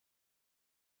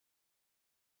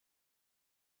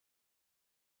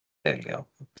There you go.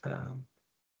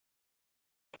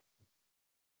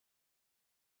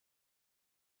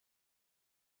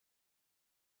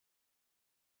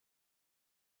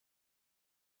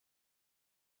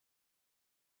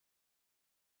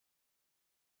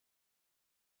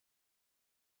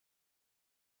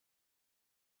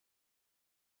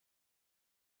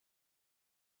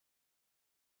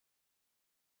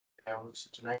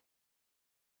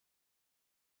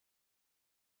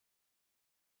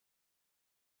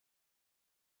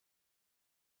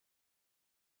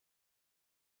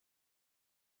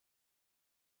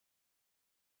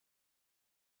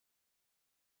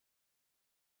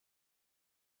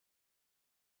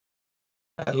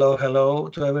 Hello, hello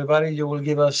to everybody. You will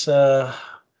give us,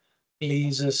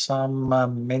 please,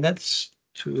 some minutes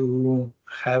to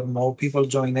have more people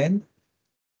join in,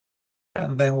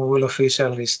 and then we will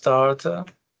officially start.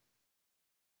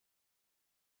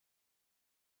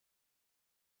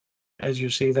 As you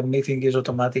see, the meeting is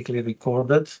automatically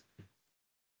recorded,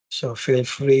 so feel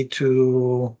free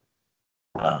to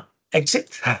uh,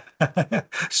 exit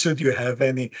should you have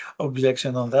any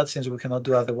objection on that, since we cannot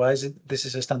do otherwise. This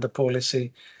is a standard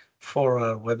policy for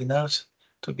webinars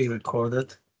to be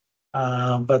recorded.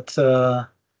 But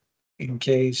in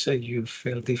case you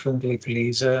feel differently,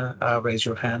 please raise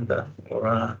your hand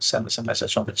or send us a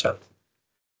message on the chat.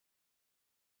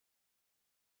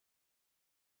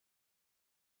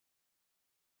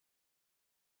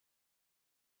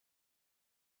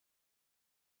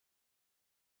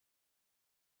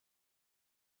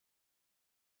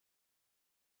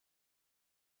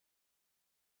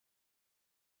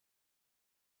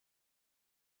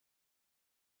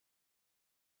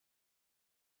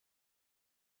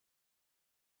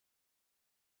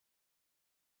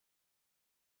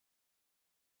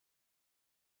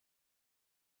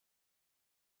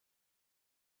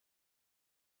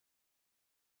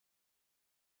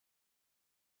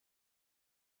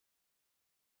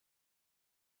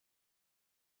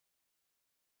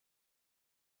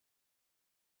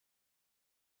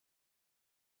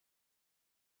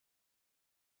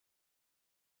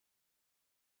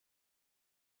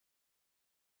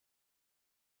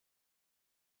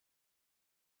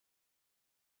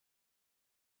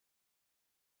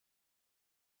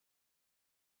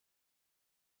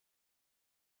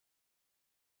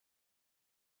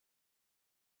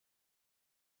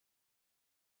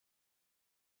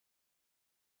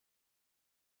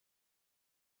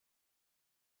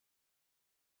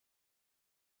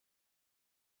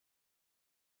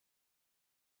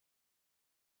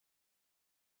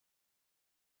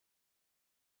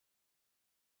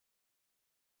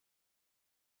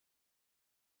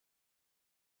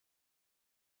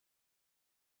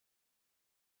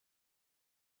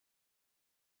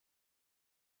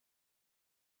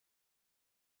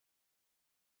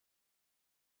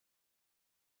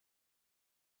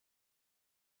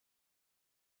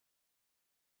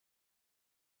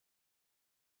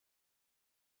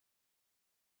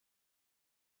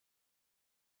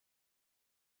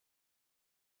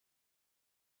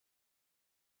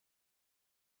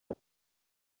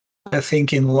 I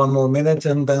think in one more minute,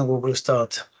 and then we will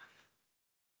start.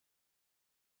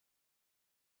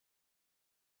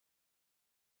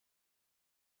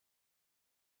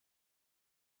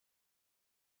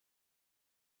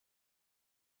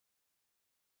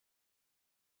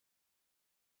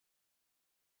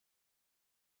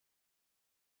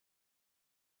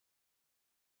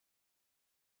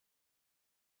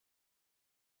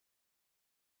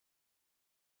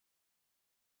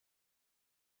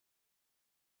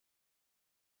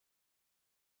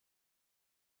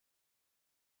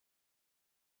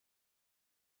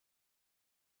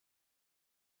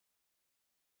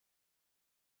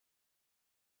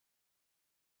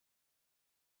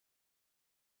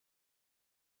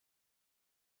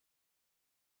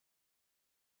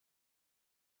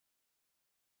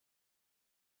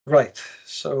 Right.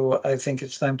 So I think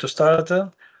it's time to start.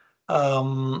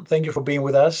 Thank you for being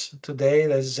with us today.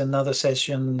 This is another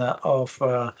session of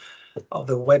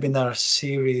the webinar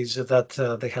series that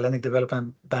the Hellenic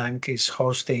Development Bank is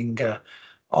hosting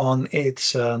on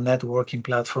its networking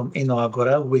platform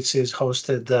InnoAgora, which is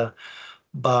hosted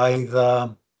by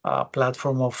the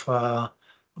platform of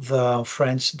the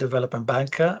French Development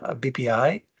Bank,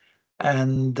 BPI.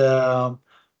 And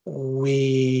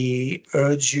we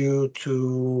urge you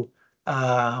to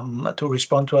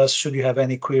respond to us should you have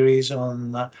any queries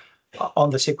on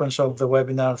the sequence of the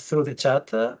webinar through the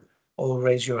chat or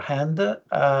raise your hand,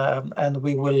 and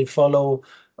we will follow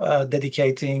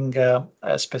dedicating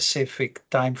a specific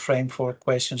time frame for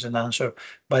questions and answer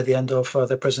by the end of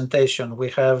the presentation.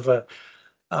 We have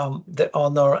the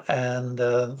honor and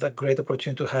the great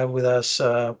opportunity to have with us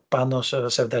Panos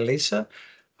Sevdalis,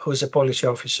 who is a policy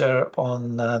officer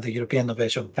on the European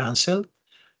Innovation Council,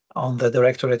 on the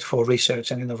Directorate for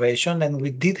Research and Innovation. And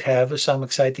we did have some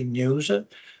exciting news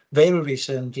very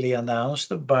recently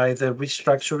announced by the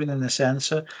restructuring, in a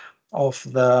sense, of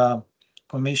the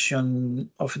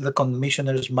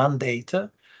commissioner's mandate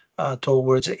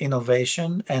towards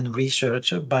innovation and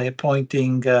research by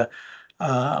appointing a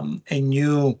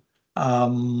new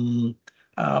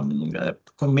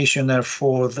commissioner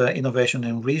for the innovation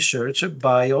and research,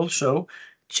 by also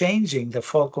changing the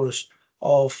focus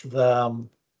of the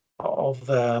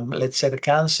let's say the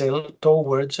council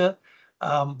towards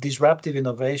disruptive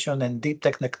innovation and deep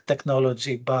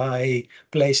technology, by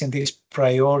placing this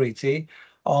priority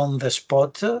on the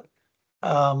spot,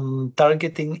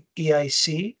 targeting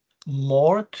EIC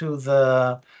more to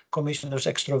the commissioner's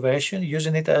extroversion,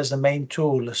 using it as the main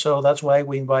tool. So that's why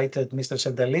we invited Mr.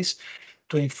 Sevdalis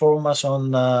to inform us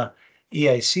on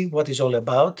EIC, what it's all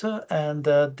about, and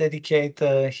dedicate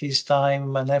his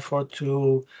time and effort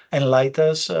to enlighten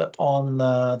us on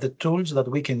the tools that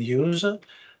we can use. Yes,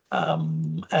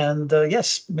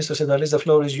 Mr. Sevdalis, the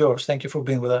floor is yours. Thank you for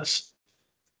being with us.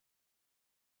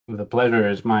 The pleasure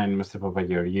is mine, Mr.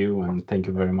 Papageorgiou, and thank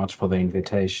you very much for the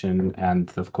invitation and,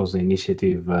 of course, the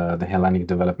initiative the Hellenic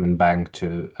Development Bank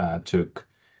took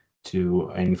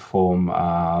to inform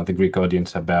the Greek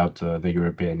audience about the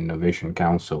European Innovation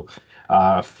Council.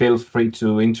 Feel free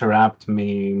to interrupt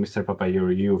me, Mr.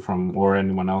 Papageorgiou, or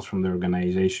anyone else from the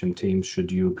organization team,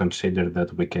 should you consider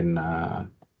that we can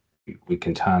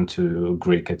turn to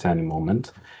Greek at any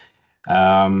moment.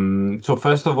 So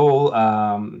first of all,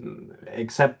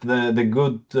 except the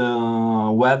good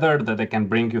weather that I can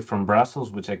bring you from Brussels,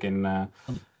 which I can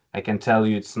tell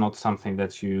you it's not something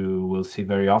that you will see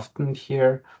very often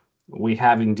here. We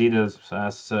have indeed, as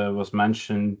was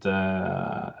mentioned,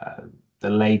 the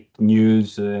late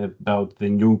news about the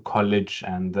new college,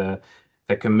 and the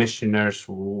commissioners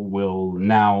will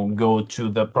now go to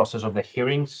the process of the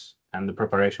hearings and the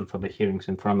preparation for the hearings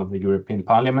in front of the European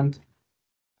Parliament.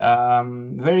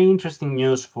 Very interesting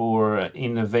news for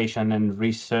innovation and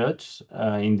research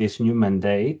in this new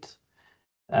mandate,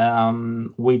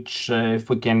 which, if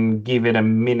we can give it a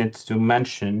minute to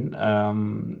mention,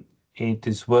 it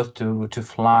is worth to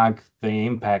flag the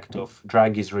impact of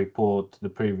Draghi's report the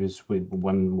previous week,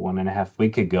 one and a half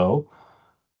week ago,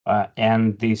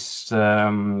 and this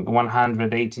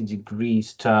 180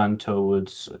 degrees turn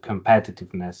towards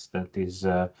competitiveness that is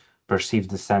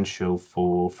perceived essential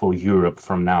for Europe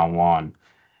from now on.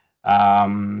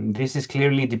 This is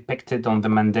clearly depicted on the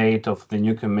mandate of the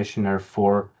new commissioner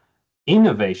for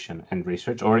innovation and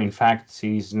research, or in fact,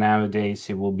 nowadays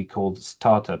he will be called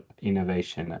startup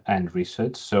innovation and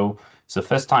research. So it's the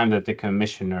first time that the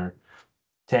commissioner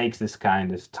takes this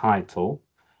kind of title.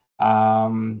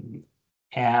 Of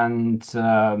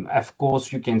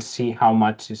course, you can see how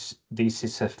much this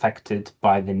is affected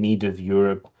by the need of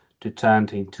Europe to turn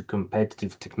into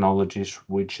competitive technologies,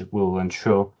 which will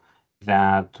ensure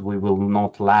that we will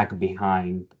not lag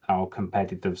behind our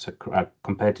competitors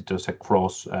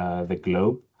across the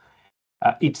globe.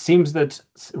 It seems that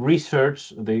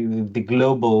research, the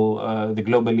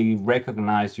globally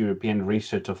recognized European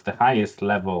research of the highest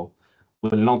level,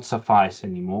 will not suffice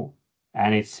anymore,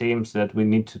 and it seems that we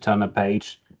need to turn a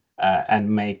page and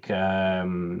make a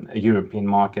European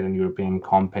market and European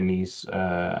companies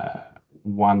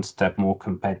one step more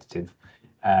competitive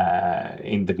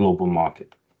in the global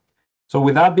market. So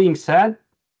with that being said,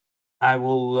 I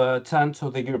will turn to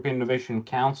the European Innovation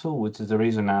Council, which is the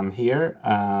reason I'm here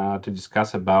to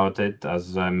discuss about it,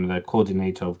 as I'm the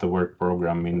coordinator of the work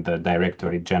program in the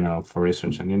Directorate General for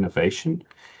Research and Innovation.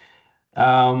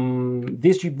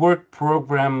 This work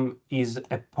program is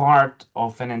a part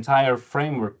of an entire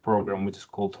framework program, which is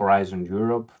called Horizon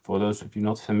Europe. For those of you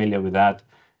not familiar with that,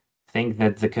 think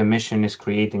that the Commission is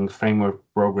creating framework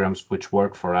programs which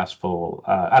work for us for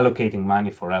allocating money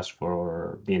for us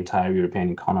for the entire European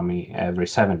economy every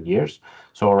 7 years.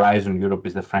 So Horizon Europe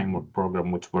is the framework program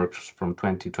which works from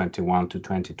 2021 to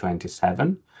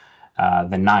 2027,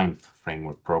 the 9th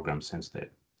framework program since the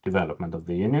development of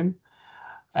the Union.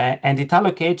 And it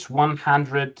allocates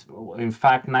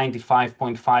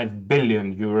 95.5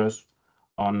 billion euros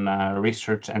on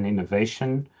research and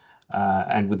innovation.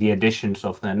 And with the additions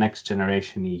of the Next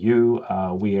Generation EU,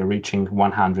 we are reaching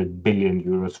 100 billion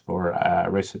euros for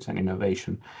research and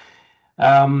innovation.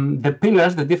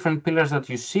 The different pillars that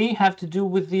you see have to do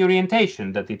with the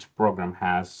orientation that each program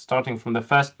has, starting from the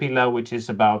first pillar, which is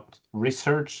about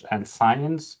research and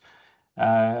science.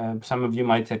 Some of you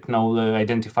might know,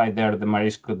 identified there the Marie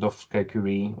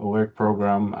Skłodowska-Curie work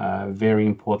program, very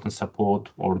important support,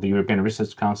 or the European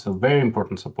Research Council, very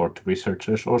important support to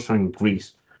researchers, also in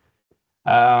Greece.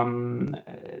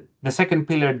 The second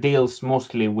pillar deals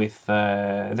mostly with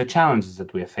the challenges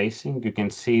that we are facing. You can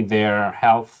see their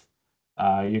health,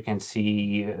 you can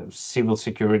see civil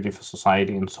security for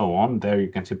society and so on. There you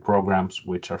can see programs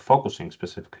which are focusing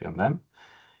specifically on them.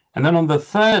 And then on the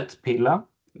third pillar,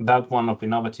 that one of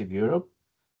Innovative Europe,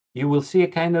 you will see a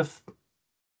kind of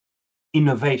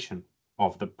innovation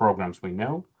of the programs we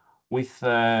know with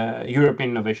European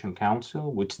Innovation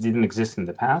Council, which didn't exist in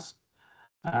the past,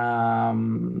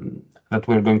 that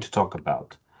we're going to talk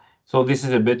about. So this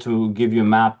is a bit to give you a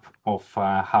map of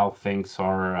how things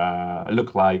are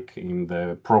look like in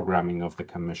the programming of the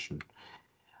Commission.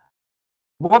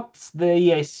 What's the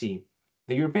EIC?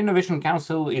 The European Innovation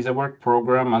Council is a work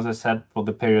program, as I said, for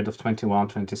the period of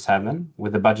 21-27,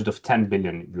 with a budget of 10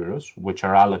 billion euros, which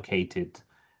are allocated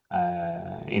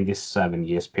in this 7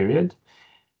 years period.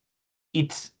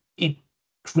 It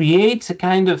creates a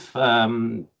kind of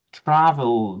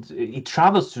it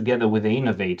travels together with the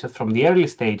innovator from the early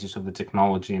stages of the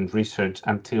technology and research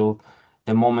until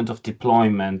the moment of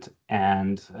deployment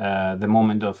and the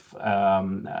moment of a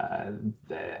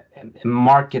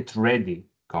market-ready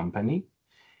company.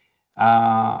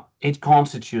 It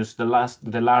constitutes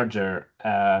the larger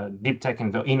deep tech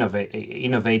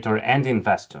innovator and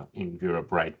investor in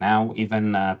Europe right now.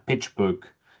 Even PitchBook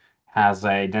has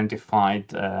identified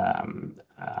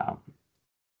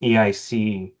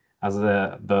EIC as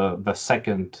the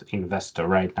second investor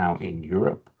right now in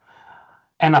Europe.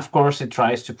 And of course, it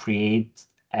tries to create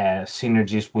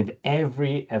synergies with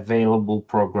every available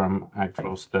program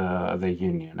across the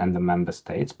Union and the member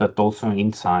states, but also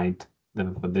inside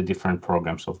the different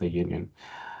programs of the Union.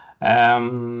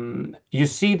 You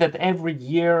see that every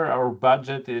year our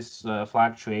budget is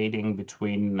fluctuating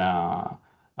between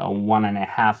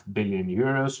 1.5 billion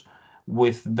euros,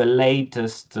 with the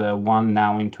latest one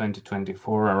now in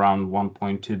 2024 around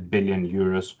 1.2 billion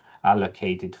euros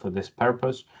allocated for this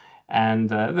purpose. And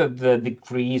the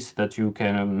decrease that you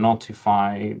can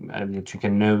notify, that you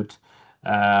can note,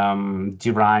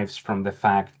 derives from the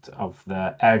fact of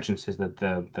the urgencies that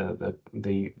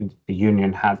the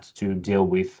Union had to deal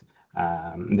with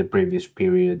the previous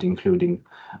period, including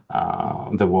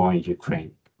the war in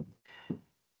Ukraine.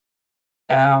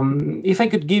 If I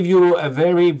could give you a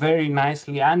very, very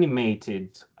nicely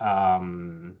animated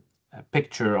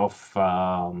picture of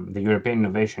the European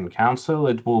Innovation Council,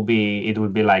 it would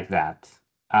be like that.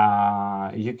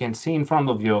 You can see in front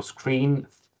of your screen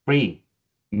 3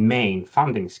 main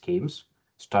funding schemes,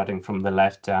 starting from the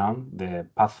left down, the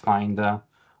Pathfinder,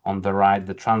 on the right,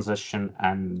 the Transition,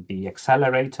 and the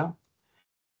Accelerator.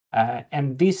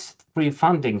 And these 3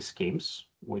 funding schemes,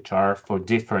 which are for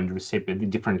different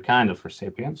kind of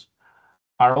recipients,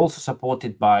 are also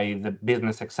supported by the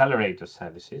Business Accelerator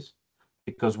services,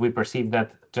 because we perceive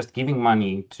that just giving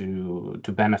money to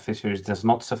beneficiaries does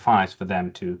not suffice for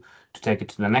them to take it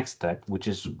to the next step, which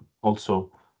is also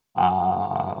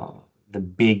the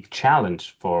big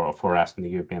challenge for us in the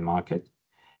European market.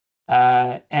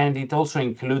 And it also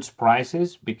includes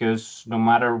prizes, because no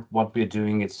matter what we're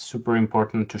doing, it's super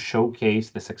important to showcase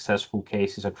the successful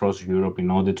cases across Europe in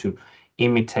order to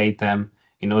imitate them,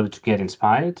 in order to get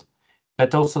inspired.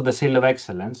 But also the Seal of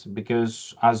Excellence,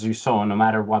 because as you saw, no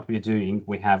matter what we're doing,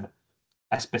 we have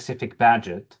a specific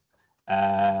budget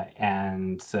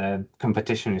and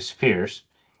competition is fierce.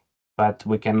 But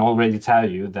we can already tell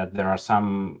you that there are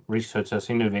some researchers,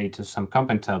 innovators, some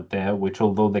companies out there, which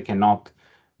although they cannot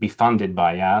be funded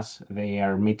by us, they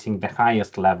are meeting the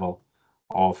highest level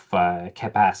of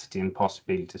capacity and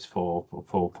possibilities for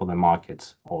the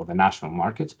markets or the national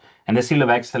markets. And the Seal of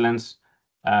Excellence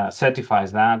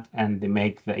certifies that, and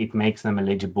it makes them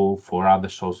eligible for other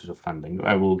sources of funding.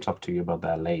 I will talk to you about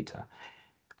that later.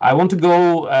 I want to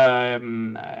go.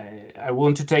 I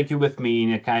want to take you with me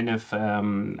in a kind of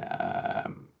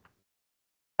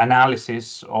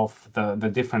analysis of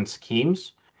the different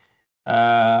schemes,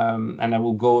 and I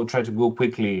will try to go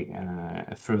quickly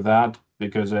through that,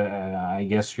 because I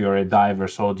guess you're a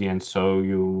diverse audience, so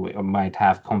you might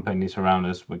have companies around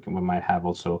us. We might have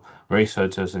also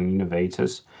researchers and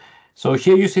innovators. So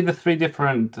here you see the 3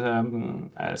 different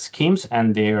schemes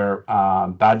and their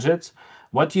budgets.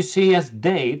 What you see as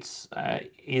dates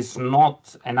is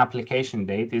not an application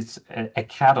date, it's a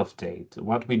cutoff date.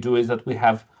 What we do is that we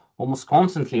have almost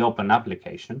constantly open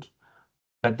applications,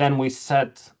 but then we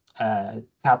set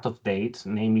cutoff dates,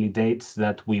 namely dates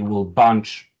that we will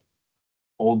bunch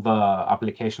all the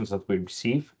applications that we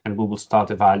receive, and we will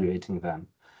start evaluating them.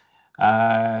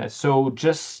 So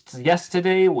just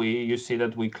yesterday, you see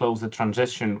that we closed the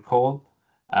transition call.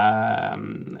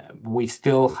 We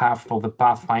still have for the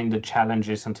Pathfinder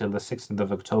challenges until the 16th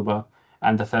of October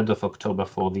and the 3rd of October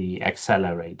for the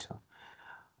accelerator.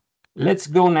 Let's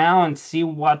go now and see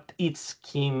what each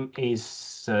scheme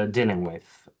is dealing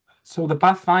with. So the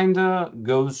Pathfinder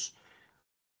goes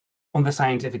on the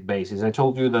scientific basis. I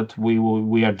told you that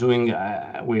we are doing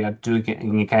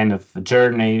a kind of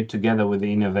journey together with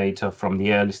the innovator from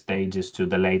the early stages to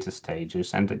the later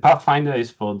stages, and the Pathfinder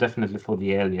is definitely for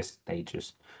the earliest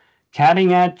stages.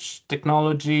 Cutting edge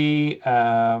technology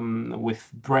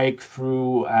with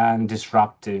breakthrough and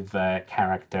disruptive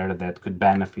character that could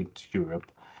benefit Europe.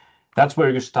 That's where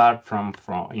you start from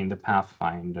in the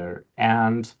Pathfinder,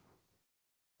 and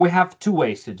we have two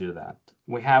ways to do that.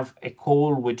 We have a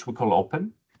call which we call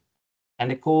open,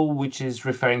 and a call which is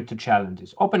referring to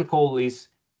challenges. Open call is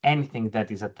anything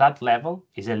that is at that level,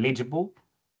 is eligible,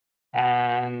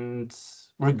 and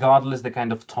regardless the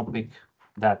kind of topic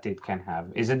that it can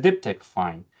have. Is it deep tech?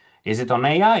 Fine. Is it on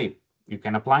AI? You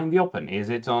can apply in the open. Is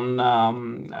it on?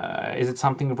 Is it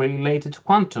something related to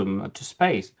quantum, to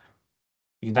space?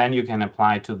 Then you can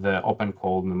apply to the open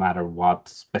call no matter what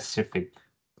specific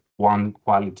one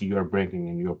quality you're bringing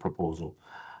in your proposal.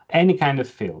 Any kind of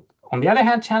field. On the other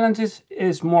hand, challenges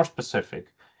is more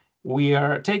specific. We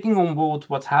are taking on board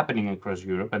what's happening across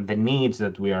Europe and the needs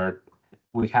that we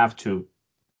have to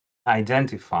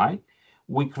identify.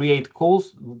 We create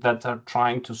calls that are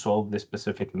trying to solve the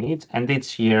specific needs, and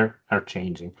each year are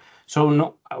changing.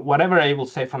 So whatever I will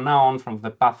say from now on from the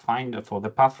Pathfinder for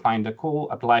the Pathfinder call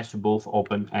applies to both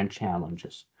open and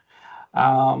challenges.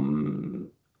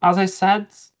 As I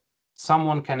said,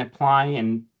 someone can apply,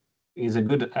 and is a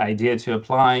good idea to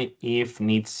apply if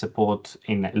needs support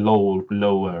in a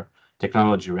lower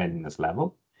technology readiness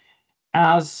level.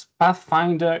 As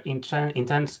Pathfinder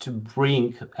intends to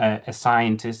bring a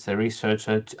scientist, a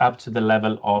researcher up to the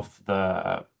level of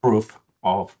the proof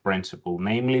of principle,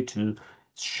 namely to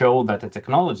show that the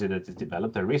technology that is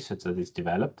developed, the research that is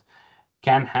developed,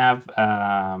 can have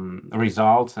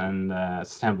results and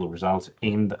sustainable results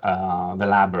in the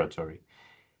laboratory.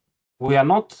 We are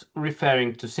not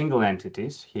referring to single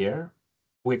entities here.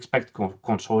 We expect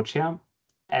consortia.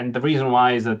 And the reason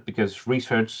why is that because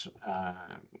research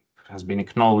has been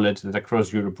acknowledged that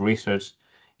across Europe research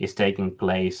is taking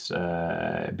place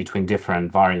between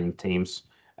different varying teams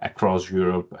across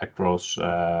Europe, across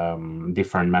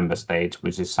different member states,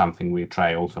 which is something we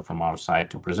try also from our side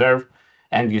to preserve.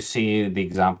 And you see the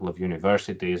example of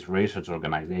universities, research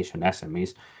organization,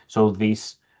 SMEs. So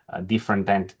these different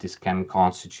entities can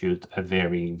constitute a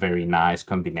very, very nice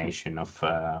combination of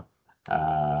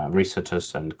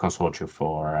researchers and consortia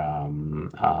for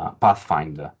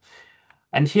Pathfinder.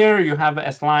 And here you have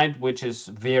a slide which is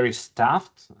very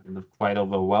staffed, quite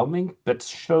overwhelming, but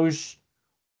shows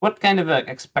what kind of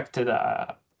expected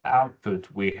output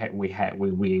we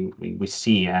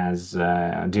see as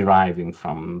deriving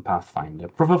from Pathfinder.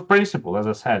 Proof of principle, as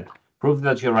I said, prove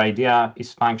that your idea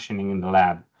is functioning in the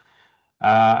lab.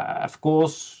 Of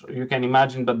course, you can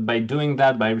imagine that by doing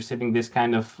that, by receiving this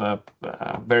kind of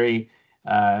very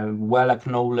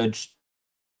well-acknowledged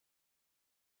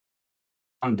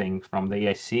funding from the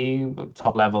EIC,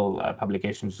 top-level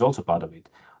publications is also part of it.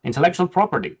 Intellectual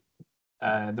property,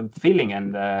 the feeling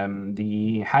and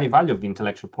the high value of the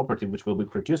intellectual property which will be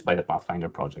produced by the Pathfinder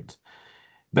project.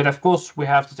 But of course, we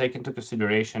have to take into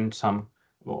consideration some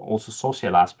also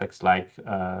social aspects like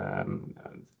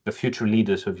the future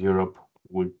leaders of Europe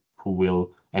who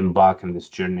will embark on this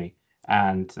journey,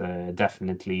 and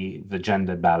definitely the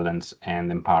gender balance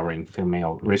and empowering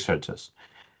female researchers.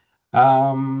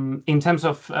 In terms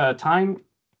of time,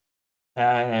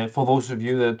 for those of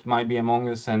you that might be among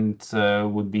us and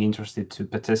would be interested to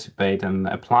participate and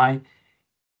apply,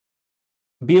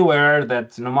 be aware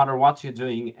that no matter what you're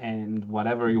doing and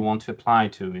whatever you want to apply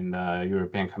to in the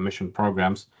European Commission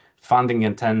programs, funding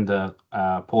and tender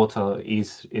portal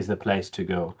is the place to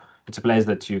go. It's a place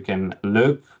that you can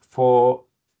look for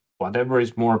whatever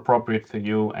is more appropriate for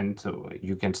you, and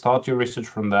you can start your research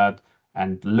from that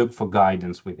and look for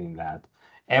guidance within that.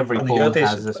 Every call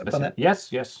has a specific...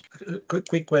 Yes.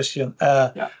 Quick question.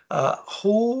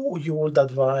 Who you would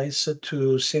advise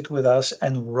to sit with us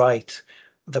and write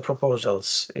the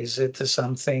proposals? Is it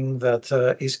something that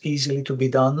is easily to be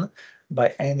done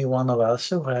by any one of us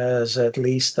who has at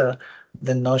least the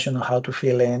notion of how to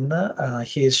fill in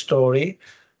his story,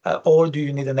 or do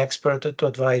you need an expert to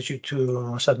advise you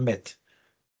to submit?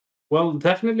 Well,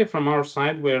 definitely from our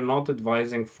side, we're not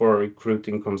advising for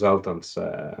recruiting consultants.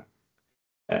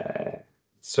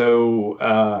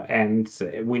 And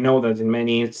we know that in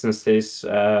many instances,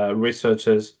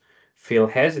 researchers feel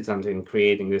hesitant in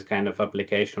creating this kind of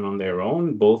application on their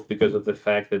own, both because of the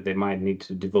fact that they might need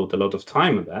to devote a lot of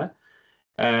time on that.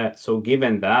 So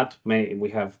given that, we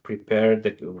have prepared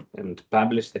and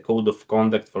published the code of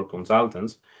conduct for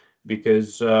consultants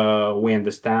because we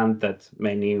understand that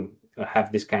many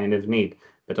have this kind of need.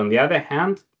 But on the other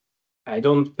hand, I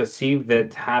don't perceive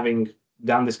that having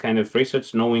done this kind of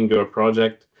research, knowing your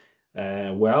project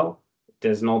well,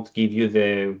 does not give you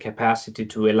the capacity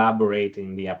to elaborate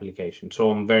in the application. So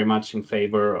I'm very much in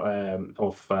favor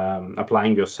of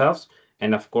applying yourselves,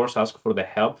 and of course ask for the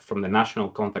help from the national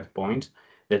contact point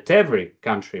that every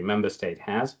member state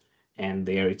has, and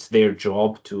it's their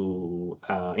job to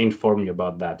inform you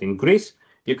about that. In Greece,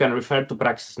 you can refer to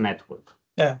Praxis Network.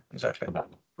 Yeah, exactly.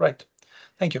 Right.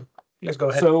 Thank you. Let's go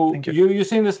ahead. So Thank you. You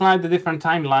see in the slide the different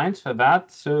timelines for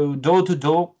that. So door to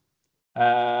door,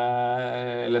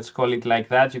 let's call it like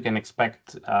that. You can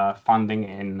expect funding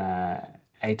in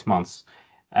 8 months,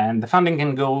 and the funding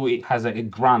can go. It has a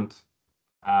grant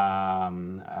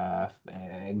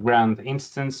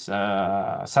instance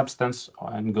substance,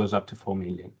 and goes up to 4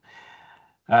 million.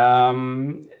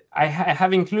 I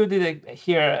have included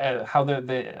here how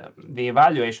the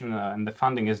evaluation and the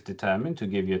funding is determined to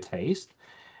give you a taste.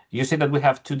 You see that we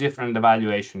have 2 different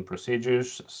evaluation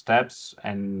procedures, steps,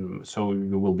 and so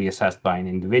you will be assessed by an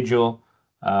individual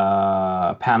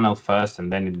panel first, and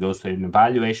then it goes to an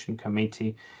evaluation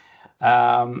committee.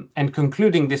 And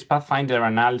concluding this Pathfinder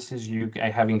analysis, I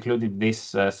have included these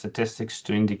statistics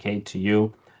to indicate to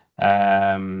you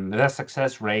the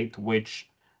success rate, which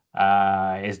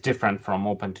is different from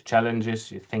open to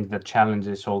challenges. You think that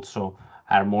challenges also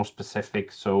are more specific,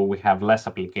 so we have less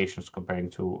applications comparing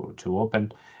to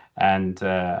open, and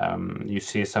you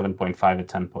see a 7.5, a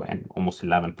 10 and almost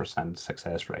 11%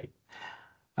 success rate.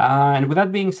 And with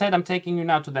that being said, I'm taking you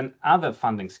now to the other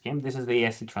funding scheme. This is the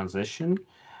ESSI transition.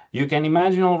 You can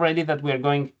imagine already that we are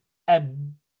going a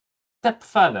step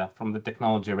further from the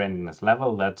technology readiness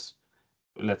level. Let's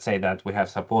say that we have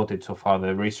supported so far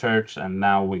the research, and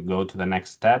now we go to the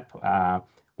next step.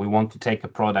 We want to take a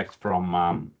product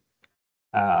from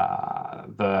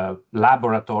the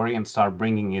laboratory and start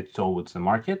bringing it towards the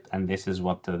market, and this is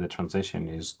what the transition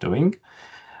is doing.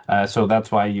 So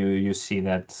that's why you see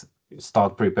that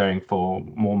start preparing for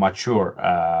more maturation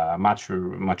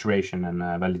and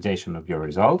validation of your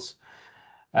results.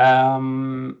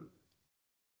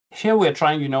 Here we're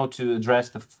trying, to address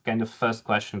the kind of first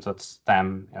questions that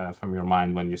stem from your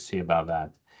mind when you see about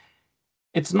that.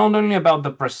 It's not only about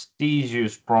the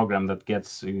prestigious program that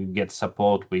gets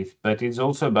support with, but it's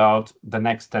also about the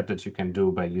next step that you can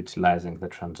do by utilizing the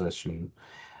transition.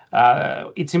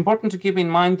 It's important to keep in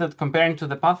mind that comparing to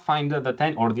the Pathfinder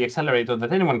or the accelerator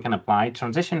that anyone can apply,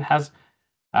 transition has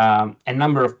a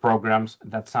number of programs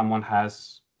that someone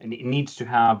needs to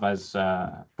have as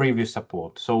previous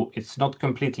support. So it's not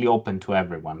completely open to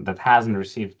everyone that hasn't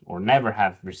received or never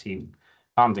have received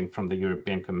funding from the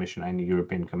European Commission, any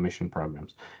European Commission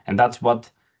programs. And that's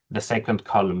what the second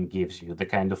column gives you, the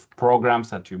kind of programs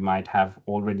that you might have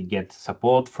already get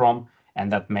support from,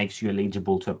 and that makes you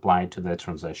eligible to apply to the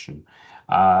transition.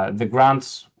 The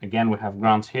grants, again, we have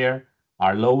grants here,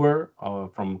 are lower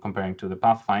from comparing to the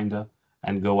Pathfinder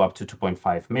and go up to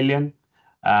 2.5 million.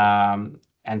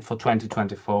 And for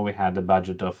 2024, we had a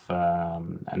budget of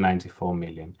 94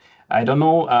 million. I don't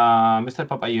know, Mr.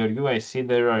 Papageorgiou, I see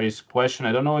there is a question.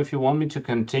 I don't know if you want me to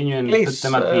continue and put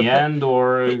them at the end,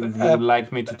 or if you would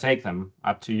like me to take them.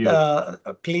 Up to you.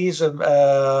 Please,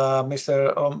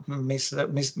 Mr.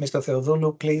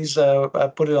 Theodoulou, please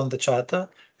put it on the chat,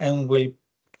 and we'll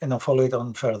follow it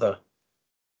on further.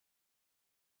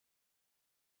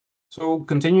 So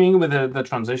continuing with the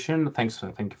transition, thank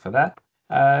you for that.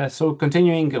 So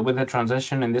continuing with the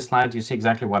transition, in this slide, you see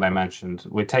exactly what I mentioned.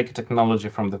 We take a technology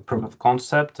from the proof of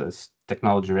concept, as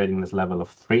technology readiness level of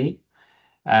 3,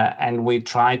 and we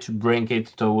try to bring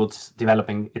it towards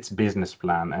developing its business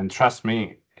plan. And trust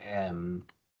me,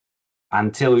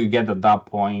 until you get at that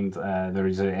point, there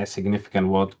is a significant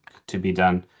work to be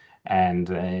done and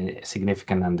a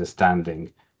significant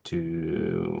understanding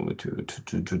to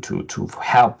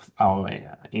help our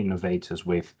innovators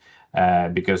with.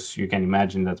 Because you can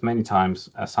imagine that many times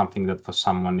something that for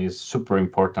someone is super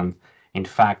important, in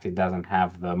fact, it doesn't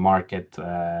have the market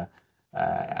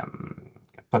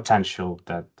potential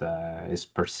that is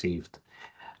perceived.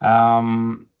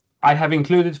 I have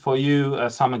included for you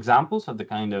some examples of the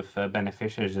kind of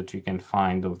beneficiaries that you can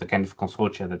find, of the kind of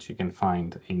consortia that you can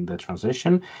find in the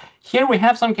transition. Here we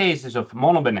have some cases of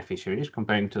mono beneficiaries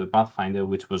comparing to the Pathfinder,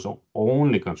 which was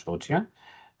only consortia.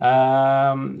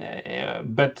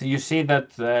 But you see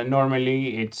that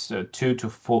normally it's 2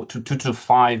 to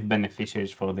 5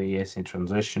 beneficiaries for the ESG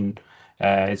transition.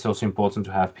 It's also important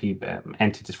to have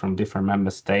entities from different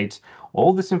member states.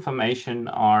 All this information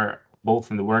are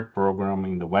both in the work program,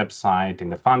 in the website, in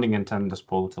the funding and tenders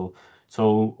portal.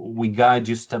 So we guide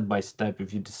you step by step.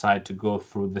 If you decide to go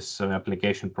through this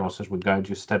application process, we guide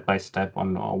you step by step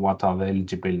on what are the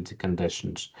eligibility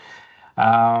conditions.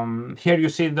 Here you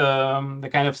see the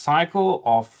kind of cycle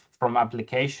of from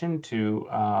application to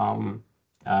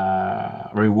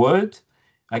reward.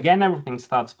 Again, everything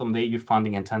starts from the EU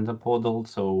funding and tender portal.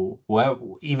 So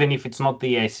even if it's not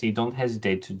the EIC, don't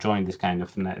hesitate to join this kind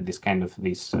of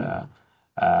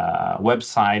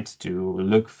website to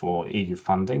look for EU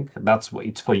funding. That's what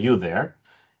it's for you there.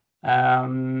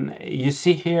 You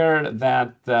see here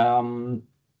that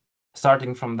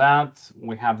starting from that,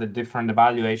 we have the different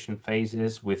evaluation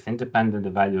phases with independent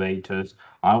evaluators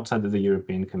outside of the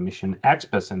European Commission,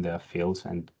 experts in their fields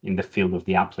and in the field of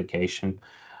the application,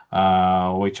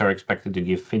 which are expected to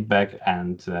give feedback,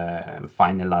 and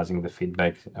finalizing the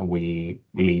feedback, we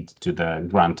lead to the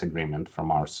grant agreement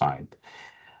from our side.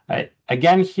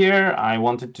 Again, here, I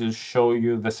wanted to show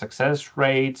you the success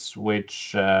rates,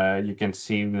 which you can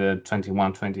see the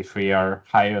 21-23 are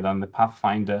higher than the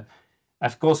Pathfinder.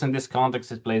 Of course, in this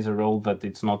context, it plays a role that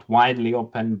it's not widely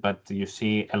open, but you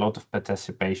see a lot of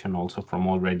participation also from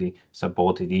already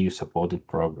supported, EU-supported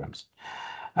programs.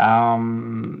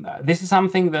 This is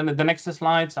something that the next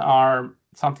slides are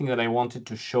something that I wanted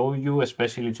to show you,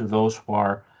 especially to those who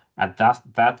are at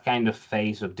that kind of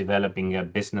phase of developing a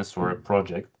business or a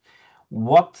project.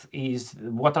 What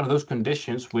are those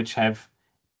conditions which have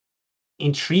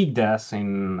intrigued us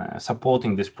in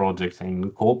supporting this project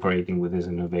and cooperating with these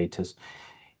innovators?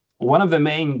 One of the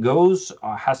main goals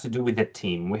has to do with the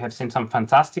team. We have seen some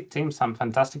fantastic teams, some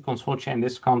fantastic consortia in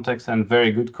this context, and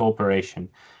very good cooperation.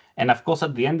 And of course,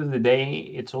 at the end of the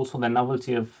day, it's also the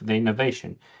novelty of the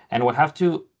innovation. And we have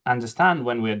to understand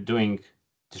when we're doing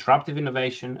disruptive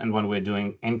innovation and when we're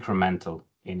doing incremental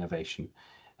innovation.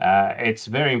 It's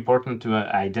very important to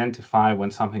identify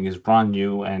when something is brand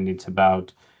new and it's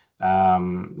about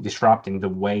disrupting the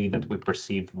way that we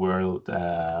perceive the world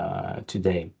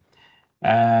today.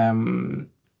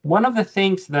 One of the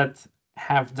things that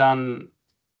have done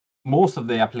most of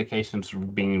the applications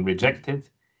being rejected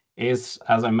is,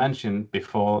 as I mentioned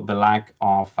before, the lack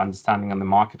of understanding on the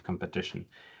market competition.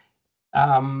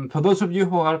 For those of you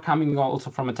who are coming also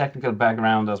from a technical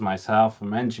background as myself,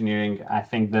 from engineering, I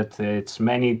think that it's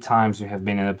many times you have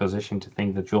been in a position to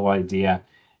think that your idea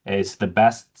is the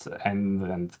best,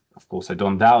 and of course I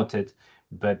don't doubt it,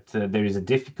 but there is a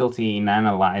difficulty in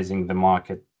analyzing the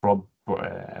market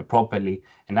properly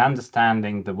and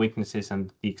understanding the weaknesses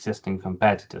and the existing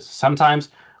competitors. Sometimes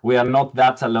we are not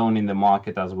that alone in the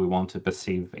market as we want to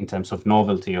perceive in terms of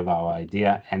novelty of our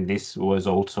idea, and this was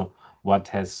also what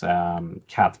has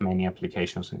cut many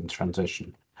applications in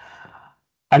transition.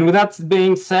 And with that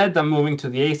being said, I'm moving to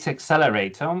the ESG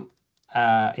Accelerator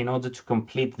in order to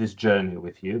complete this journey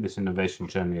with you, this innovation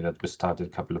journey that we started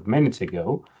a couple of minutes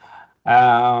ago.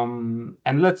 And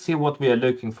let's see what we are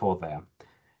looking for there.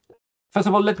 First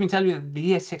of all, let me tell you that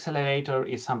the ESG Accelerator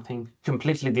is something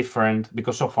completely different,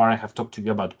 because so far I have talked to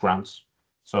you about grants.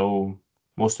 So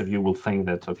most of you will think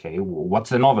that, okay, what's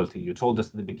the novelty? You told us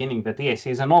at the beginning that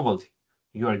ESG is a novelty.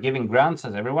 You are giving grants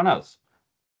as everyone else.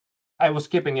 I was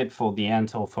skipping it for the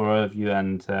end for all of you,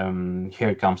 and here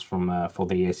it comes from for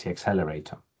the ESG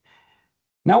Accelerator.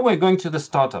 Now we're going to the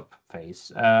startup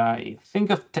phase. Think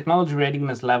of technology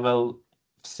readiness level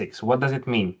 6. What does it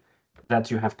mean? That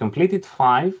you have completed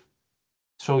 5,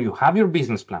 so you have your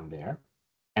business plan there,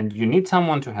 and you need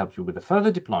someone to help you with the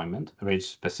further deployment, reach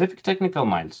specific technical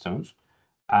milestones,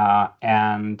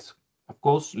 and of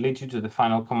course lead you to the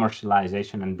final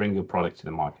commercialization and bring your product to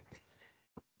the market.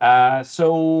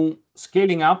 So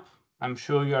scaling up, I'm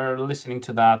sure you're listening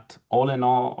to that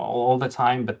all the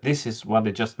time, but this is what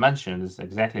I just mentioned, is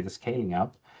exactly the scaling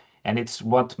up. And it's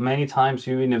what many times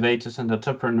you innovators and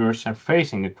entrepreneurs are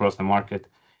facing across the market,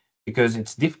 because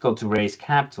it's difficult to raise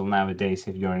capital nowadays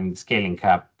if you're in the scaling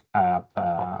cap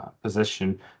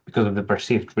position because of the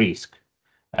perceived risk.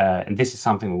 And this is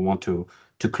something we want to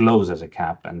close as a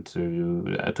cap and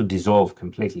to dissolve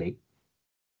completely.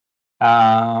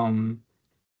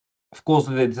 Of course,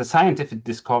 there's a scientific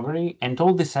discovery and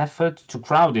all this effort to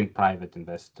crowd in private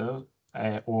investors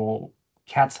or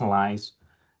catalyze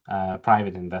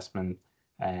private investment,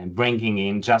 bringing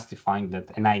in, justifying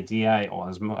that an idea, or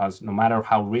as no matter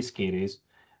how risky it is,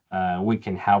 we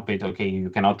can help it. Okay, you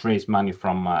cannot raise money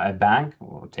from a bank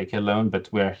or take a loan, but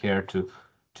we're here to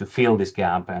fill this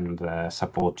gap and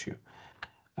support you.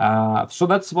 So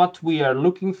that's what we are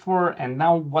looking for, and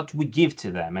now what we give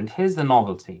to them. And here's the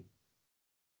novelty.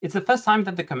 It's the first time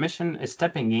that the Commission is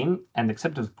stepping in and,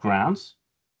 except of grants,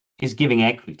 is giving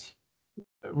equity.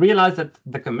 Realize that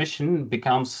the Commission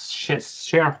becomes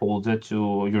shareholder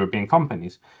to European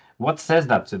companies. What says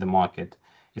that to the market?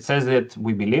 It says that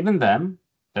we believe in them,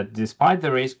 that despite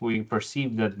the risk, we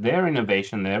perceive that their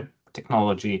innovation, their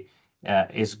technology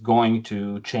is going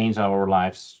to change our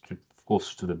lives, of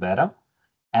course, to the better,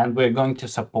 and we're going to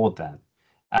support that.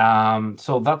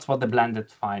 So that's what the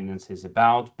blended finance is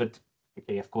about. But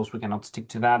okay, of course, we cannot stick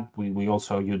to that. We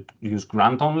also use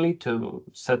grant only to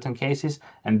certain cases,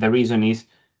 and the reason is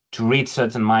to reach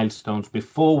certain milestones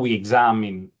before we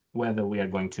examine whether we are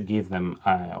going to give them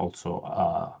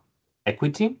also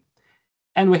equity.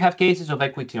 And we have cases of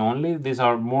equity only. These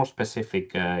are more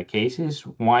specific cases.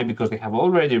 Why? Because they have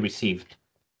already received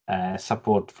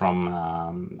support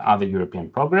from other European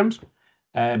programs.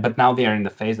 But now they are in the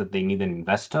phase that they need an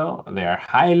investor. They are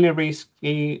highly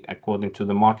risky according to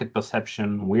the market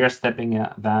perception. We are stepping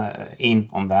in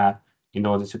on that in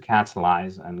order to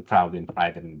catalyze and crowd in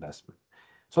private investment.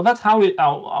 So that's how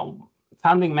our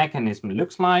funding mechanism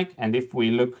looks like. And if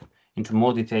we look into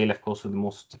more detail, of course, the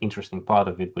most interesting part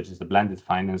of it, which is the blended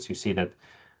finance, you see that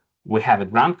we have a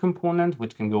grant component,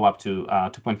 which can go up to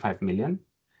 2.5 million.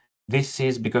 This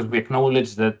is because we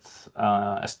acknowledge that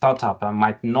a startup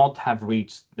might not have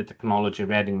reached the technology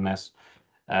readiness.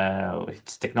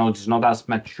 Its technology is not as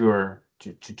mature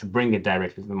to bring it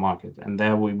directly to the market. And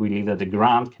there we believe that the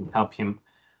grant can help him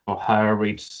or her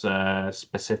reach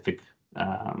specific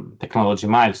technology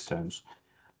milestones.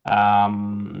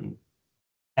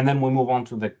 And then we move on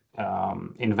to the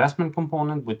investment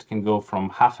component, which can go from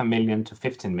 500,000 to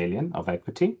 15 million of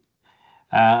equity.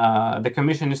 The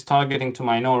Commission is targeting to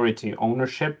minority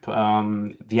ownership.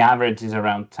 The average is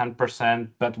around 10%,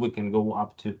 but we can go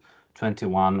up to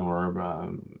 21 or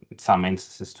in some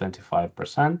instances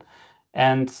 25%.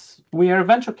 And we are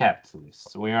venture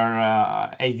capitalists. We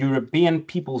are a European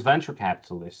people's venture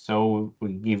capitalist. So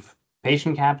we give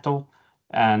patient capital,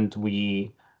 and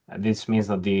this means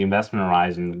that the investment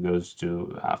horizon goes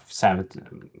to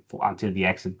until the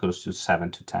exit goes to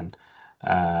 7 to 10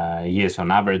 years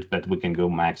on average, but we can go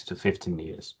max to 15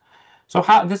 years. So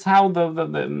this is how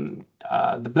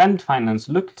the blended finance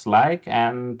looks like,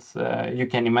 and you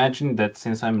can imagine that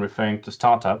since I'm referring to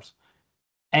startups,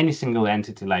 any single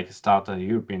entity like a startup, a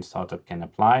European startup, can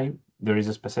apply. There is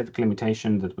a specific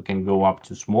limitation that we can go up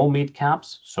to small mid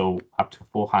caps, so up to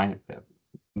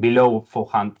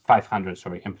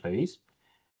 500 employees.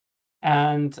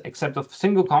 And except of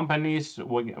single companies,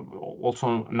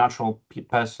 also natural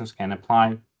persons can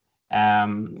apply,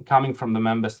 coming from the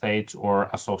member states or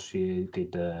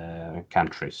associated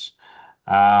countries.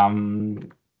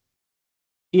 EAC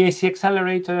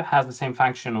Accelerator has the same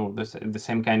function or the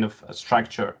same kind of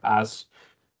structure as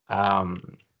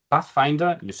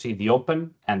Pathfinder. You see the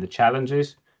open and the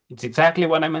challenges. It's exactly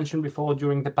what I mentioned before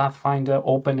during the Pathfinder.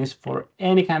 Open is for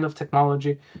any kind of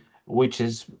technology, which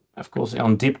is, of course,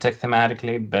 on deep tech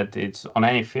thematically, but it's on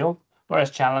any field,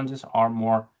 whereas challenges are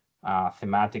more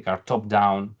thematic, are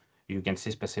top-down. You can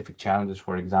see specific challenges,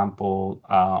 for example,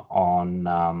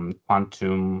 on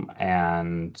quantum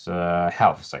and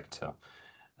health sector,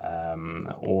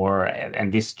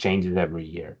 and this changes every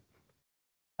year.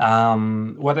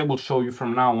 What I will show you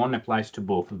from now on applies to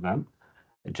both of them.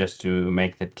 Just to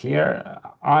make that clear,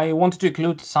 I wanted to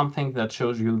include something that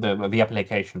shows you the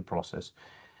application process.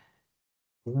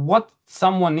 What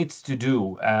someone needs to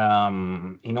do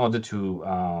in order to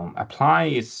apply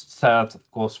is start,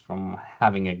 of course, from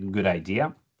having a good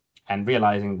idea and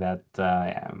realizing that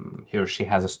he or she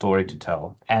has a story to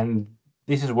tell. And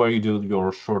this is where you do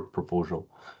your short proposal.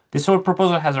 This short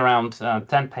proposal has around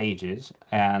 10 pages,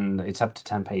 and it's up to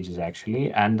 10 pages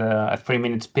actually, and a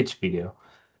 3-minute pitch video.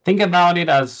 Think about it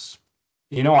as,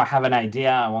 I have an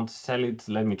idea, I want to sell it,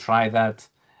 let me try that.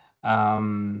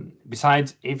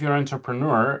 Besides, if you're an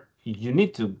entrepreneur, you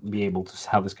need to be able to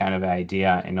sell this kind of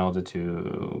idea in order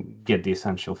to get the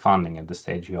essential funding at the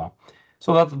stage you are.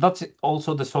 So that's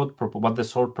also what the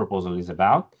short proposal is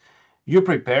about. You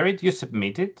prepare it, you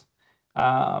submit it,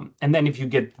 and then if you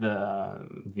get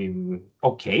the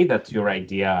okay that your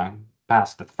idea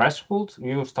passed the threshold,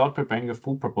 you start preparing your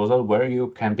full proposal where you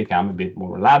can become a bit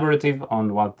more elaborative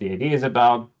on what the idea is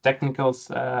about, technical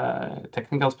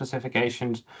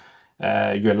specifications.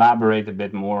 You elaborate a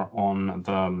bit more on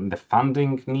the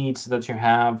funding needs that you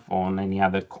have, on any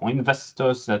other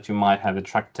co-investors that you might have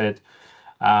attracted.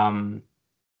 And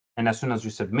as soon as you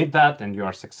submit that and you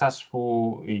are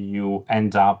successful, you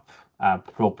end up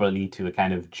properly to a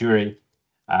kind of jury,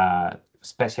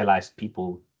 specialized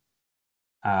people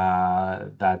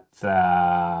that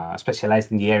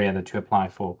specialized in the area that you apply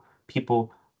for,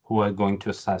 people who are going to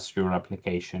assess your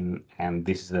application, and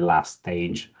this is the last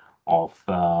stage of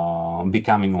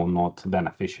becoming or not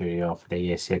beneficiary of the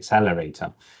EIC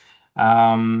Accelerator.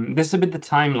 This is a bit the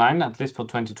timeline, at least for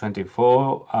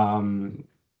 2024.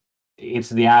 It's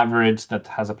the average that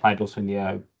has applied also in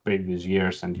the previous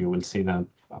years, and you will see that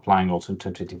applying also in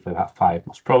 2025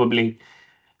 most probably.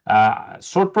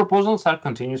 Short proposals are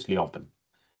continuously open.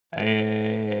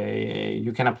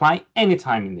 You can apply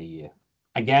anytime in the year,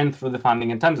 again through the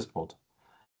funding and tenders portal.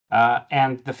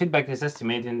 And the feedback is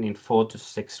estimated in 4 to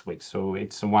 6 weeks. So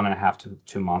it's 1.5 to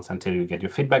 2 months until you get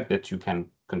your feedback that you can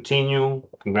continue.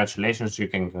 Congratulations, you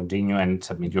can continue and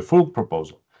submit your full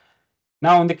proposal.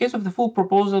 Now, in the case of the full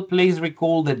proposal, please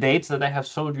recall the dates that I have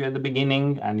showed you at the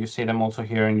beginning, and you see them also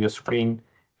here on your screen,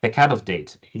 the cutoff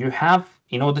date. You have,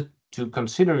 in order to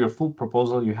consider your full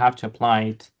proposal, you have to apply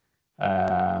it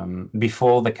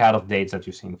before the cutoff dates that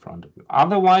you see in front of you.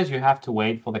 Otherwise, you have to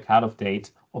wait for the cutoff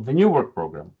date of the new work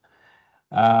program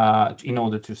in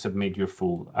order to submit your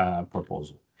full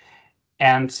proposal.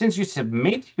 And since you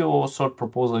submit your short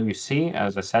proposal, you see,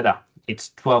 as I said,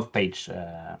 it's 12-page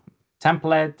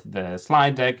template, the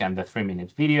slide deck, and the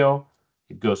 3-minute video.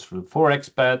 It goes through 4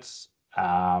 experts.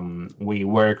 We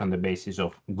work on the basis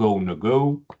of go, no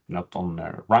go, not on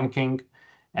ranking.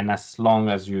 And as long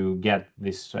as you get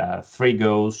these 3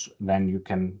 goes, then you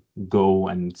can go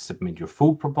and submit your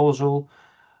full proposal.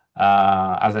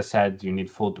 As I said, we need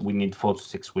 4 to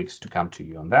 6 weeks to come to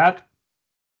you on that.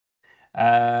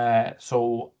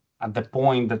 So at the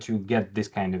point that you get this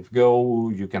kind of go,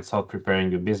 you can start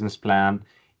preparing your business plan.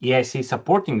 EIC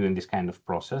supporting you in this kind of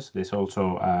process. This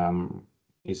also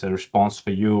is a response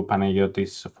for you,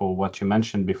 Panagiotis, for what you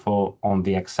mentioned before on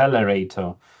the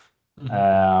accelerator.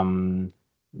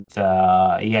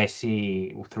 The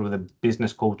EIC, through the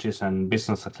business coaches and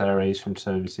business acceleration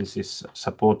services, is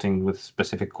supporting with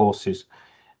specific courses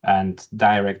and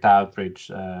direct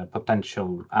outreach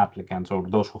potential applicants or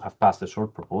those who have passed the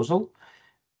short proposal.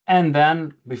 And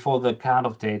then before the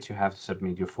cutoff date, you have to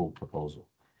submit your full proposal.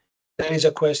 There is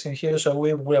a question here. So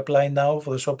we apply now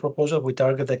for the short proposal. We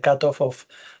target the cutoff of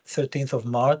 13th of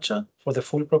March for the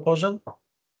full proposal.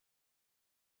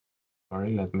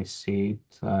 Sorry, let me see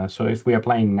it. So if we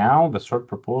apply now the short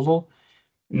proposal,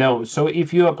 no. So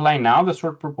if you apply now the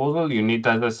short proposal, you need,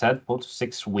 as I said, 4 to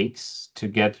 6 weeks to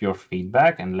get your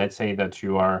feedback. And let's say that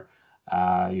you are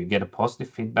you get a positive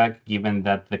feedback, given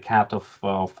that the cutoff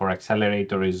for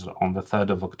accelerator is on the 3rd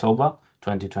of October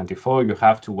 2024. You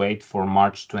have to wait for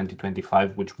March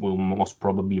 2025, which will most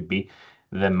probably be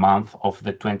the month of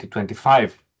the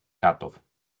 2025 cutoff.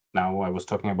 Now I was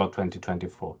talking about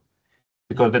 2024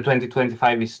 because the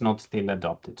 2025 is not still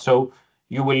adopted. So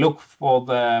you will look for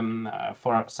the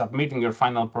for submitting your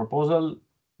final proposal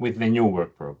with the new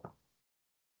work program.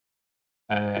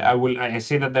 I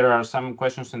see that there are some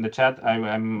questions in the chat.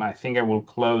 I think I will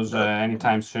close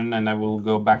anytime soon, and I will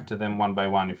go back to them one by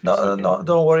one. If no,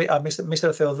 don't worry, Mr.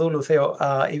 Theodoulou, Theo.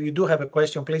 If you do have a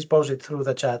question, please pose it through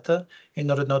the chat in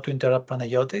order not to interrupt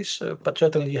Panagiotis. But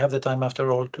certainly, you have the time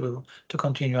after all to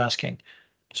continue asking.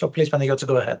 So please, Panagiotis,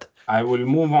 go ahead. I will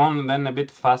move on then a bit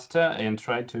faster and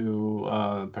try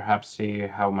to perhaps see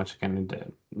how much I can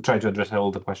try to address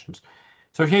all the questions.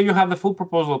 So here you have the full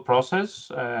proposal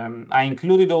process. I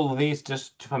included all of these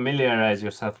just to familiarize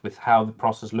yourself with how the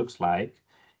process looks like.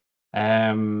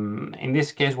 In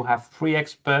this case, we have 3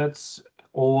 experts.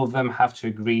 All of them have to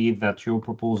agree that your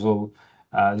proposal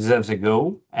deserves a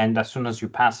go. And as soon as you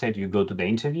pass it, you go to the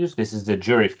interviews. This is the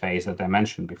jury phase that I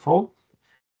mentioned before.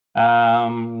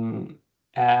 You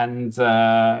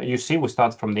see, we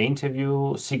start from the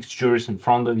interview, 6 jurors in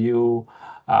front of you.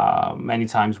 Many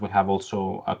times we have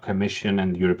also a Commission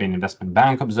and European Investment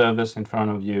Bank observers in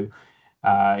front of you.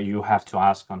 You have to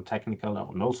ask on technical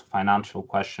and also financial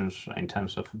questions in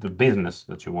terms of the business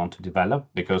that you want to develop,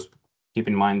 because keep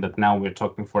in mind that now we're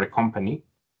talking for a company,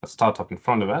 a startup in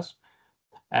front of us.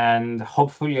 And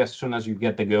hopefully, as soon as you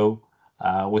get the go,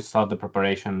 we start the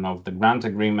preparation of the grant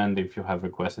agreement if you have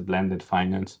requested blended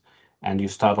finance, and you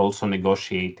start also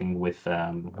negotiating with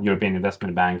European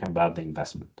Investment Bank about the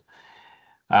investment.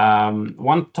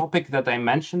 One topic that I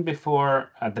mentioned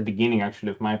before at the beginning,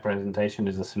 actually, of my presentation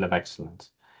is the Seal of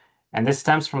Excellence. And this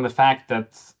stems from the fact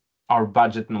that our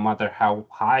budget, no matter how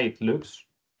high it looks,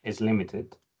 is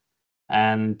limited.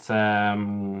 And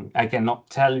I cannot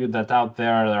tell you that out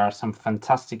there are some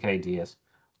fantastic ideas,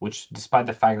 which, despite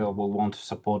the fact that we want to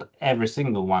support every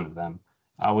single one of them,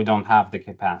 we don't have the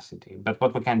capacity. But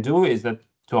what we can do is that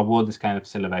to award this kind of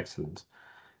seal of excellence.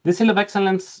 This seal of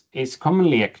excellence is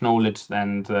commonly acknowledged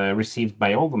and received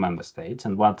by all the member states,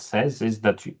 and what it says is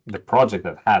that the project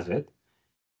that has it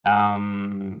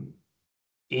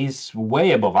is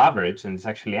way above average and it's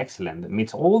actually excellent. It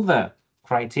meets all the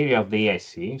criteria of the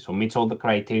EIC, so meets all the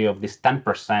criteria of this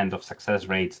 10% of success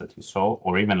rates that you saw,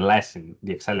 or even less in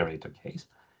the accelerator case.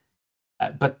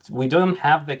 But we don't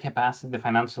have the capacity, the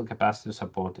financial capacity to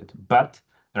support it. But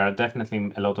there are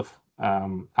definitely a lot of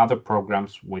other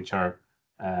programs which are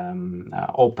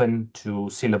open to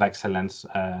seal of excellence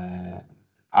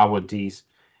awardees,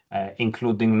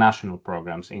 including national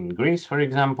programs. In Greece, for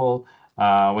example,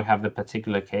 we have the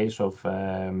particular case of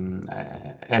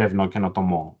Erevno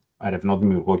Kenotomo, Erevno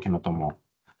Δημιουργό Kenotomo.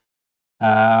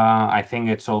 I think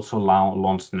it's also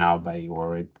launched now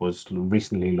or it was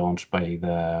recently launched by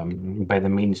the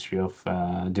Ministry of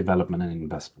Development and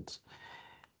Investments.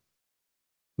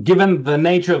 Given the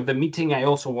nature of the meeting, I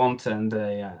also want, and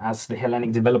as the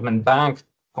Hellenic Development Bank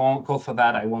call for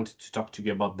that, I wanted to talk to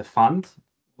you about the fund.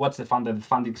 What's the fund? The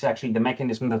fund is actually the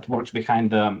mechanism that works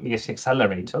behind the EIC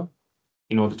accelerator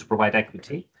in order to provide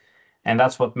equity. And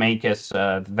that's what makes us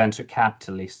the venture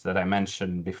capitalists that I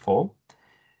mentioned before.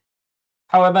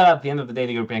 However, at the end of the day,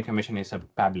 the European Commission is a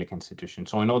public institution.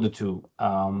 So in order to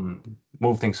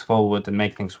move things forward and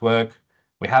make things work,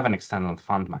 we have an external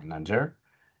fund manager.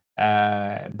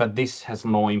 But this has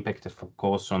no impact, of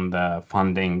course, on the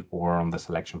funding or on the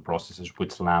selection processes,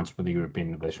 which lands with the European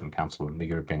Innovation Council and the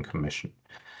European Commission.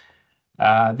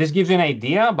 This gives you an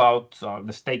idea about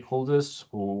the stakeholders,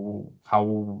 how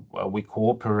we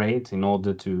cooperate in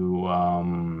order to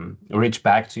reach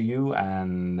back to you.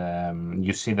 And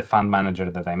you see the fund manager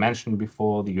that I mentioned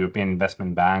before, the European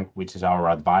Investment Bank, which is our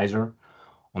advisor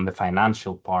on the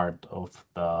financial part of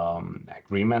the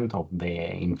agreement, of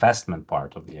the investment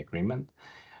part of the agreement,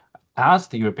 as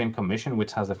the European Commission,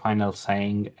 which has the final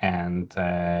saying and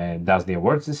does the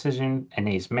awards decision, and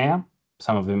EISMEA.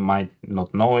 Some of them might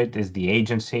not know it, is the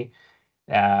agency,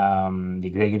 the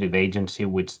executive agency,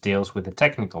 which deals with the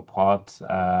technical part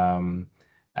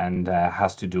and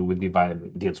has to do with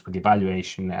deals with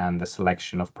evaluation and the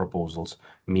selection of proposals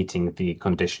meeting the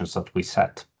conditions that we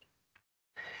set.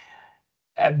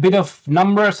 A bit of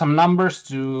numbers, some numbers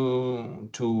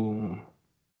to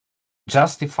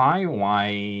justify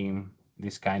why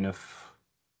this kind of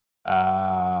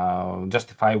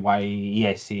justify why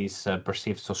EIC is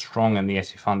perceived so strong and the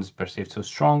EIC fund is perceived so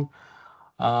strong.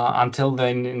 Until the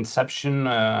inception,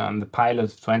 the pilot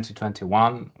of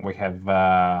 2021, we have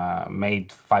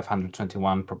made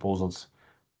 521 proposals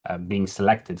being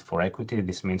selected for equity.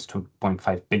 This means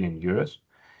 2.5 billion euros.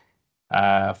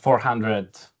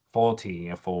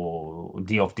 440 for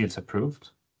deals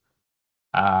approved.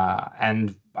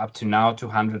 And up to now,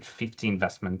 250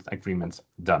 investment agreements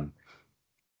done.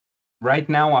 Right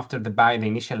now, after the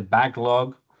initial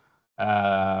backlog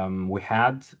we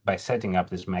had by setting up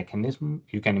this mechanism,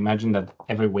 you can imagine that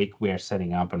every week we are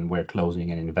setting up and we're closing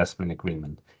an investment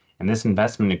agreement. And this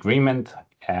investment agreement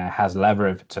has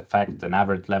leverage effect, an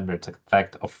average leverage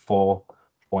effect of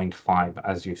 4.5,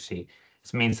 as you see.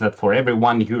 This means that for every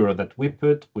 €1 that we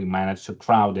put, we manage to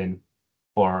crowd in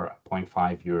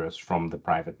 4.5 euros from the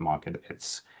private market.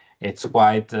 It's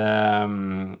quite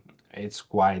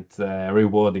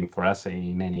rewarding for us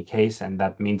in any case, and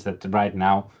that means that right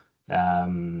now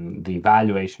the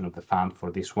valuation of the fund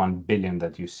for this 1 billion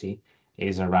that you see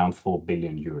is around 4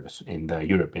 billion euros in the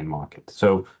European market.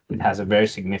 So it has a very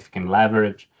significant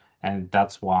leverage, and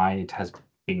that's why it has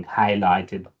been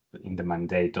highlighted in the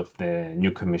mandate of the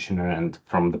new commissioner and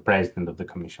from the president of the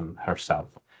commission herself.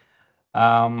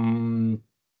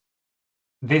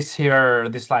 This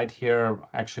slide here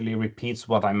actually repeats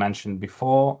what I mentioned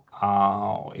before.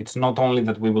 It's not only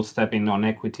that we will step in on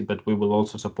equity, but we will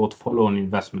also support follow-on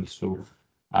investments through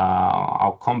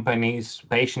our companies,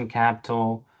 patient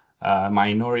capital,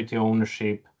 minority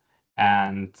ownership,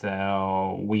 and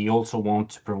we also want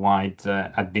to provide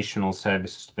additional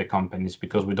services to the companies,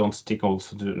 because we don't stick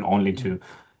also only to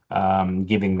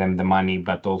giving them the money,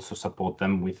 but also support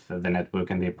them with the network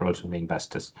and the approach of the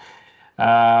investors.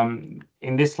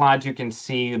 In this slide, you can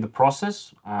see the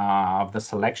process of the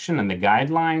selection and the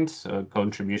guidelines,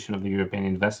 contribution of the European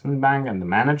Investment Bank and the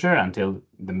manager until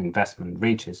the investment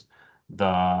reaches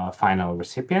the final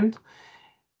recipient.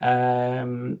 I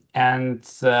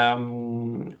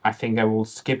think I will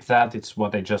skip that. It's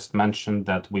what I just mentioned,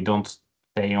 that we don't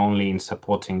stay only in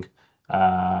supporting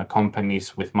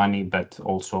companies with money, but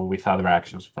also with other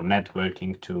actions, from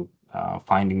networking to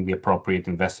finding the appropriate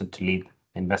investor to lead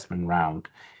investment round.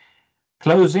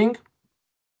 Closing,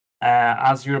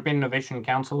 As European Innovation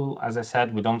Council, as I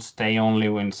said, we don't stay only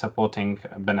in supporting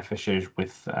beneficiaries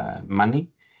with money.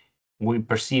 We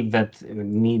perceive that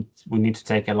we need to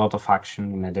take a lot of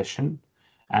action in addition.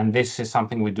 And this is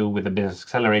something we do with the business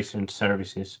acceleration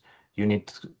services.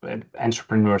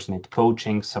 Entrepreneurs need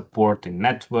coaching, support in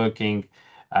networking,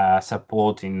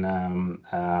 support in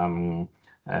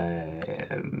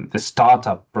the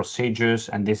startup procedures.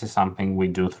 And this is something we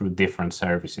do through different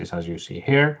services, as you see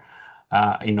here,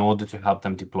 in order to help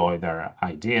them deploy their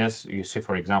ideas. You see,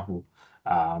 for example,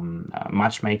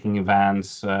 matchmaking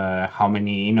events, how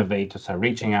many innovators are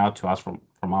reaching out to us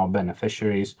from our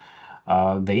beneficiaries,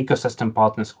 the ecosystem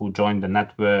partners who join the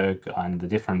network, and the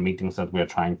different meetings that we're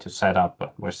trying to set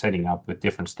up. We're setting up with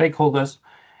different stakeholders,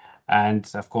 and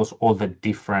of course, all the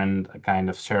different kind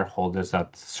of shareholders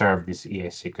that serve this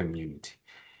EIC community.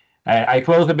 I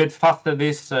close a bit faster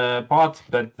this part,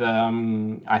 but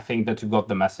I think that you got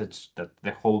the message that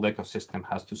the whole ecosystem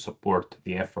has to support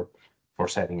the effort for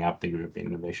setting up the European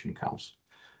Innovation Council.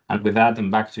 And with that,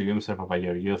 and back to you, Mr.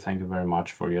 Papageorgiou. Thank you very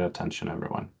much for your attention,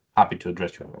 everyone. Happy to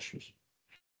address your questions.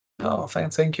 Oh,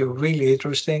 thank you. Really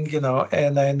interesting,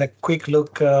 and in a quick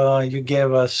look, you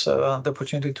gave us the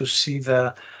opportunity to see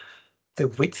the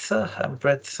width and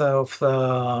breadth of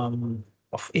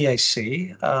EIC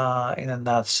in a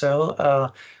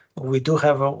nutshell. We do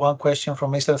have one question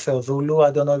from Mr. Theodoulou.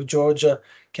 I don't know if George,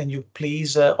 can you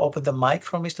please open the mic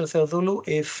for Mr. Theodoulou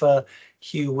if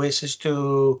he wishes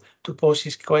to pose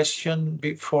his question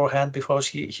beforehand, because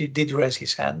he did raise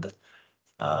his hand.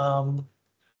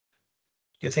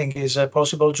 You think is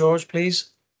possible, George,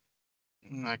 please?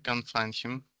 I can't find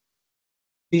him.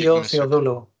 Theo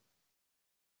Theodoulou.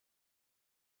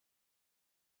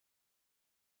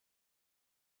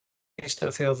 Mr.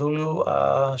 Theodoulou,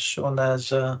 as soon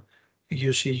as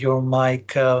you see your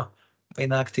mic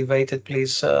being activated,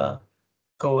 please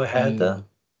go ahead.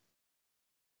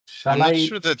 I'm not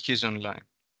sure that he's online.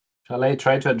 Shall I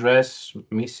try to address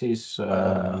Mrs.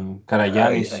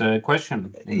 Karagiannis'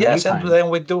 question? Yes, and then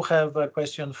we do have a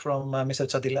question from Mr.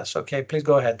 Tsatsilas. Okay, please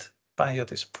go ahead.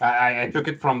 Panagiotis. I took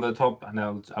it from the top, and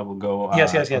I will go.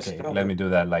 Yes. Okay, let me do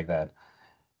that like that.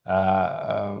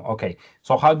 Okay,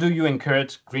 so how do you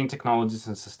encourage green technologies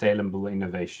and sustainable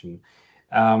innovation?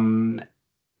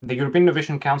 The European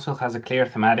Innovation Council has a clear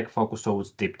thematic focus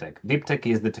towards deep tech. Deep tech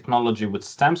is the technology which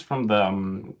stems from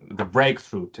the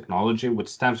breakthrough technology, which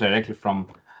stems directly from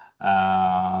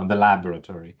the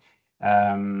laboratory.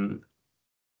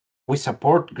 We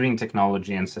support green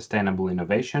technology and sustainable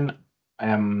innovation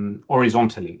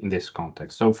horizontally in this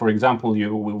context. So, for example,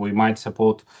 we might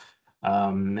support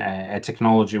a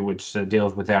technology which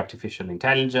deals with artificial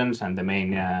intelligence, and the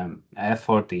main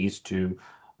effort is to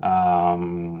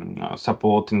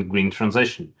support in green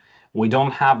transition. We don't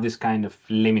have this kind of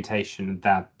limitation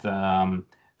that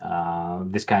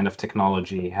this kind of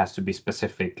technology has to be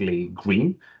specifically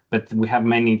green, but we have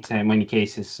many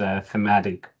cases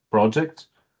thematic projects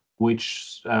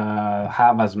which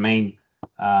have as main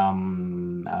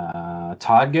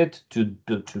target to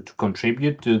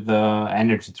contribute to the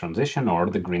energy transition or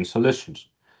the green solutions.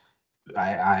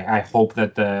 I hope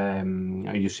that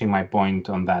you see my point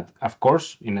on that. Of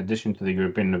course, in addition to the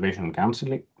European Innovation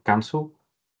Council,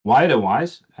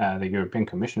 wider-wise, the European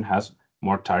Commission has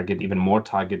even more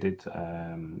targeted,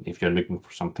 if you're looking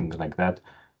for something like that,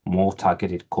 more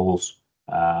targeted calls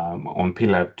on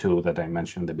Pillar 2 that I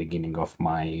mentioned at the beginning of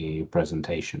my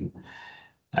presentation.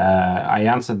 I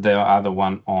answered the other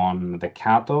one on the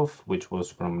cutoff, which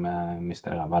was from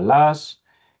Mr. Avalas.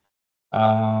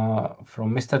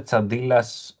 From Mr.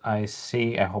 Tsatsilas, I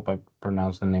hope I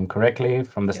pronounced the name correctly.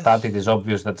 From the start, it is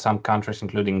obvious that some countries,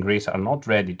 including Greece, are not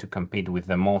ready to compete with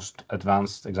the most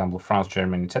advanced, example, France,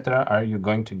 Germany, etc. Are you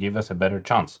going to give us a better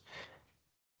chance?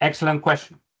 Excellent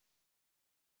question.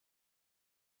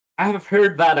 I have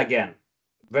heard that again.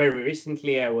 Very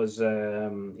recently, I was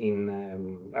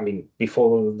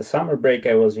before the summer break,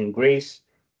 I was in Greece,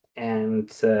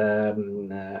 and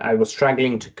I was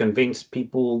struggling to convince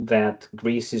people that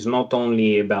Greece is not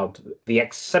only about the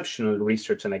exceptional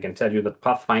research, and I can tell you that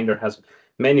Pathfinder has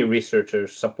many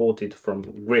researchers supported from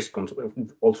Greece,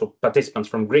 also participants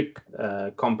from Greek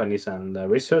companies and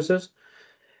researchers.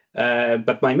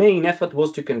 But my main effort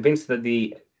was to convince that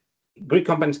the Greek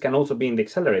companies can also be in the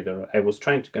accelerator. I was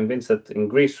trying to convince that in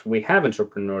Greece we have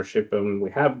entrepreneurship and we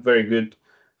have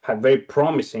very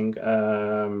promising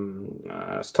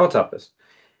startups.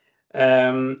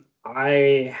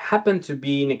 I happened to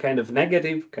be in a kind of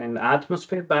negative kind of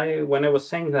atmosphere when I was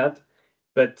saying that,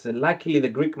 but luckily the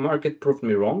Greek market proved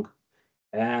me wrong.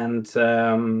 And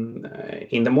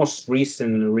in the most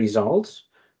recent results,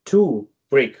 2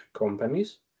 Greek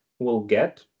companies will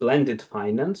get blended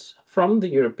finance from the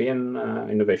European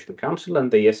Innovation Council and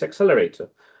the ES Accelerator.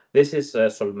 This is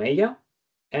Solmeia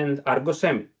and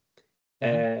Argosemi.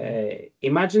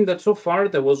 Imagine that so far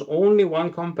there was only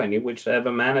one company which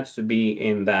ever managed to be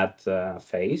in that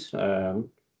phase,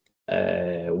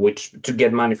 which to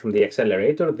get money from the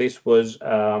accelerator. This was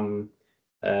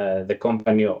the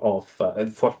company of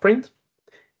Footprint,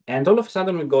 and all of a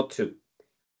sudden we got two.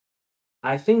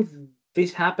 I think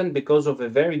this happened because of a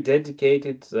very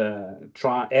dedicated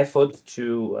effort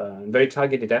to very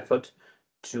targeted effort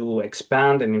to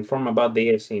expand and inform about the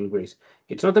ESG in Greece.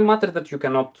 It's not a matter that you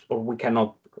cannot, or we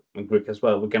cannot, in Greek as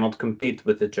well, we cannot compete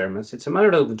with the Germans. It's a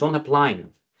matter that we don't apply enough.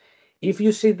 If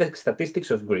you see the statistics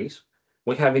of Greece,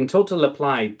 we have in total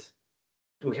applied,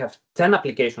 we have 10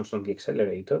 applications on the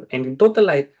accelerator, and in total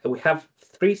we have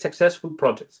 3 successful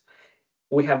projects.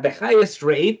 We have the highest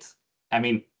rate, I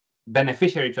mean,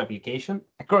 beneficiary to application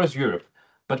across Europe,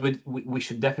 but we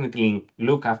should definitely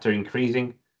look after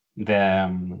increasing the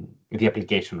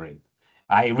application rate.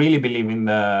 I really believe in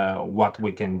what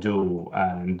we can do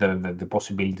and the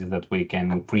possibilities that we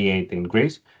can create in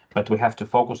Greece, but we have to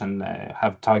focus and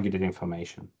have targeted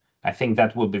information. I think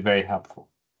that would be very helpful.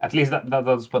 At least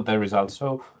that's what the results.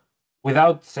 So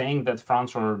without saying that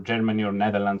France or Germany or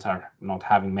Netherlands are not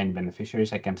having many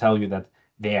beneficiaries, I can tell you that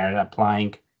they are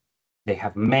applying. They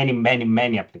have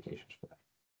many applications for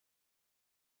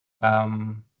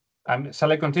that.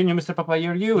 Shall I continue, Mr.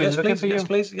 Papageorgiou? Yes, please. Yes,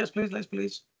 please. Yes, please. Yes,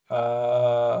 please.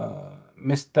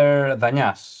 Mr.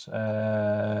 Danyas,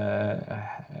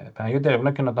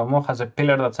 Panagiotis Kenotomo has a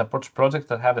pillar that supports projects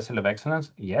that have a seal of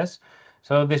excellence. Yes.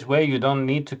 So this way you don't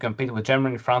need to compete with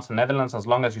Germany, France, and Netherlands as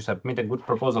long as you submit a good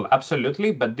proposal.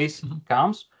 Absolutely, but this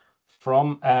comes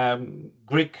from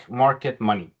Greek market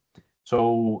money.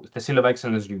 So the seal of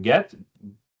excellence you get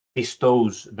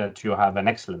bestows that you have an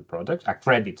excellent project,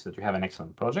 accredits that you have an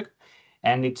excellent project,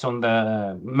 and it's on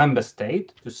the member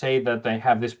state to say that they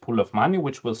have this pool of money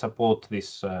which will support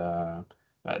this Erevno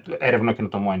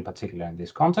Kenotomo in particular in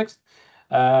this context.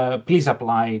 Please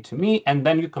apply to me, and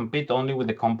then you compete only with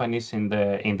the companies in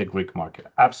the Greek market.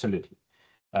 Absolutely.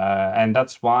 And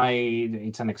that's why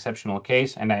it's an exceptional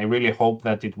case, and I really hope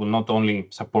that it will not only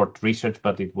support research,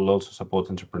 but it will also support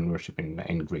entrepreneurship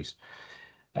in Greece.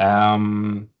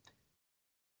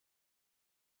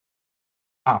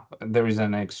 There is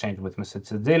an exchange with Mr.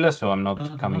 Tsedila, so I'm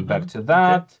not coming back to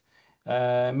that.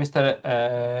 Okay. Mr.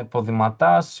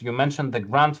 Podimatas, you mentioned the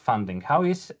grant funding. How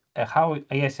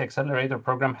ESG Accelerator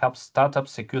program helps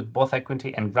startups secure both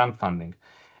equity and grant funding?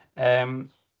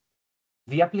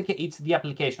 It's the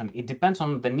application. It depends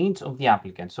on the needs of the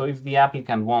applicant. So if the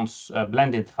applicant wants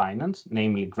blended finance,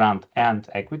 namely grant and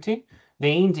equity,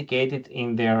 they indicate it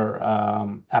in their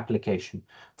application.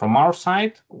 From our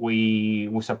side, we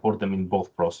support them in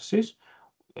both processes.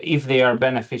 If they are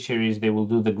beneficiaries, they will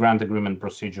do the grant agreement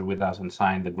procedure with us and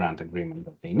sign the grant agreement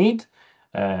that they need,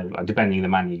 depending on the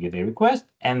money they request.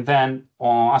 And then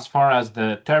as far as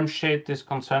the term sheet is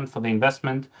concerned for the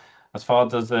investment, as far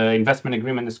as the investment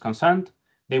agreement is concerned,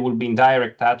 they will be in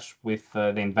direct touch with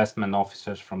the investment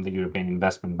officers from the European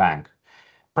Investment Bank.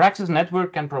 Praxis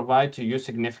Network can provide to you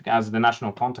as the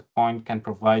national contact point, can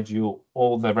provide you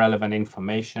all the relevant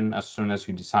information as soon as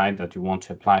you decide that you want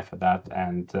to apply for that,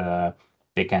 and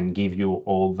they can give you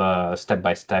all the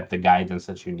step-by-step, the guidance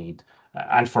that you need,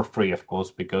 and for free, of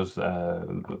course, because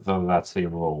that's their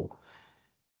role.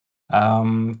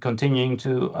 Continuing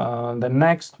to the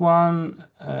next one.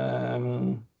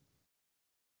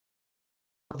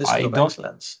 The seal of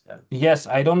excellence. Yes,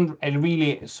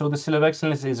 so the seal of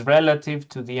excellence is relative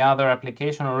to the other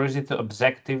application, or is it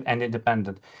objective and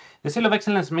independent? The seal of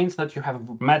excellence means that you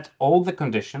have met all the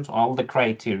conditions, all the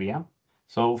criteria.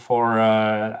 So for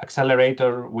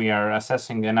accelerator, we are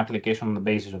assessing an application on the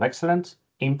basis of excellence,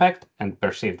 impact, and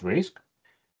perceived risk,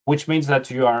 which means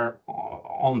that you are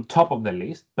on top of the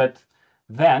list. But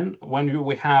then when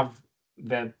we have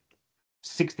the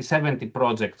 60, 70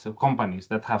 projects of companies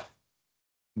that have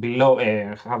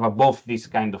above this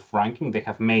kind of ranking, they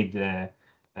have made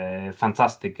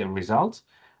fantastic results.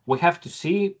 We have to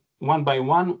see one by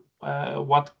one how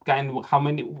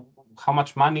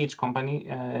much money each company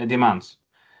demands.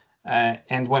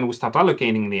 And when we start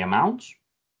allocating the amounts,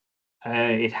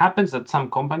 it happens that some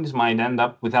companies might end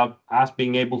up without us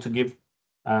being able to give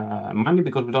money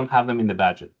because we don't have them in the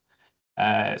budget.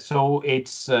 So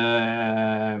it's to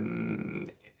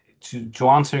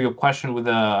answer your question with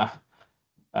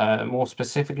more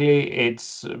specifically,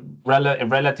 it's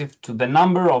relative to the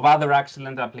number of other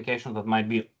excellent applications that might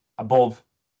be above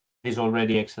this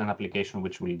already excellent application,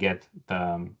 which will get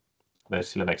the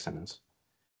seal of excellence.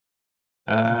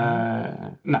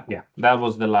 No, yeah, that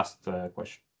was the last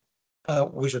question.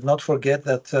 We should not forget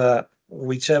that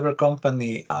whichever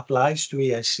company applies to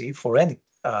EIC for any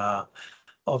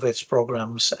of its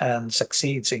programs and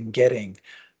succeeds in getting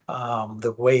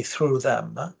the way through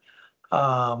them,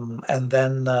 and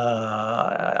then,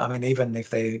 I mean, even if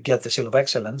they get the seal of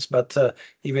excellence, but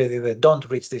even if they don't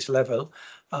reach this level,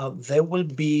 there will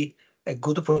be a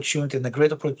good opportunity and a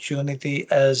great opportunity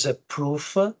as a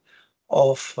proof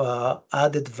of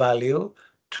added value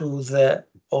to the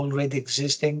already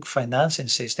existing financing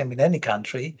system in any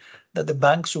country, that the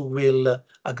banks will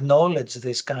acknowledge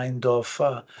this kind of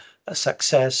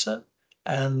success,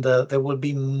 and they will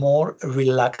be more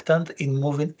reluctant in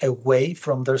moving away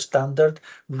from their standard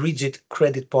rigid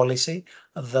credit policy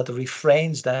that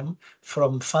refrains them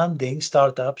from funding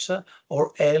startups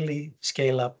or early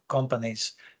scale-up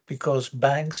companies, because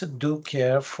banks do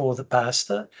care for the past.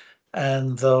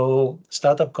 And though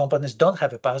startup companies don't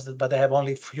have a past, but they have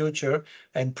only future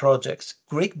and projects.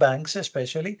 Greek banks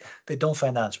especially, they don't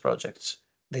finance projects.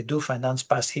 They do finance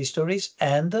past histories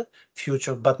and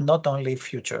future, but not only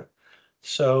future.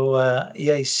 So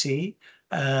EIC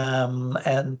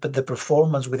and the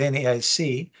performance within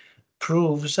EIC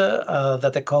proves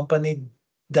that a company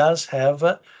does have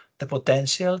the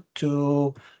potential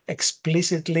to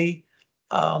explicitly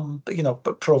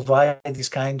provide this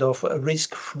kind of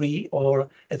risk-free or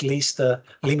at least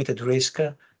limited risk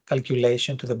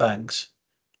calculation to the banks,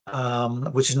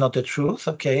 which is not the truth.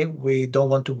 Okay, we don't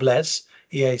want to bless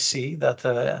EIC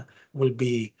that will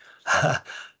be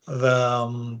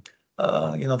the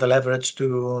leverage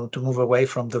to move away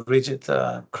from the rigid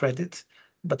credit,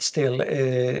 but still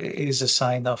is a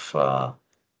sign of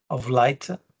light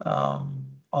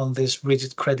on this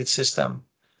rigid credit system.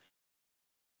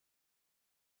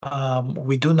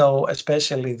 We do know,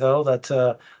 especially though, that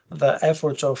the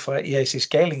efforts of EIC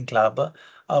Scaling Club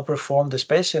are performed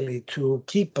especially to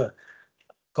keep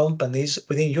companies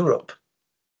within Europe,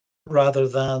 rather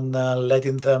than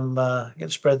letting them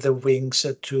spread their wings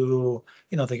to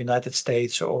the United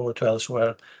States or to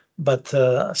elsewhere. But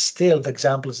still, the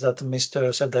examples that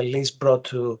Mr. Sardalis brought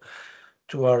to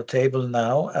our table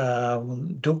now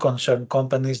do concern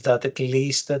companies that at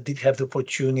least did have the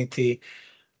opportunity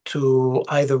to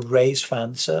either raise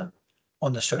funds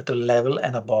on a certain level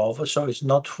and above. So it's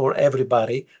not for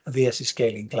everybody, the EIC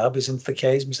Scaling Club. Isn't the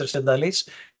case, Mr. Sardalis?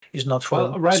 Is not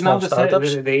for right now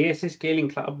startups. The EIC Scaling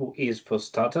Club is for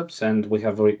startups, and we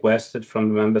have requested from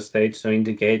the member states to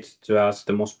indicate to us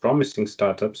the most promising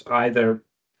startups, either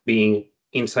being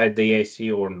inside the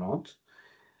EIC or not.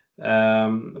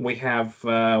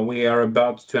 We are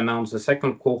about to announce the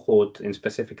second cohort in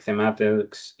specific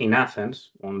thematics in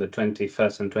Athens on the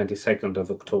 21st and 22nd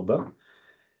of October.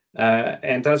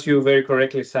 And as you very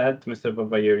correctly said, Mr.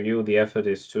 Papageorgiou, the effort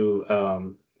is to,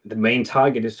 the main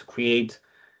target is to create,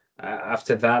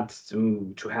 after that,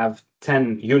 to have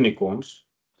 10 unicorns,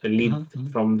 to lead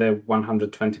from the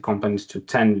 120 companies to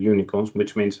 10 unicorns,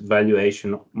 which means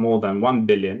valuation more than 1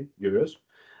 billion euros.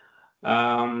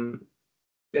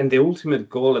 And the ultimate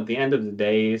goal at the end of the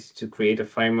day is to create a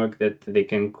framework that they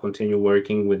can continue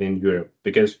working within Europe,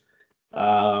 because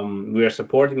we are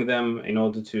supporting them in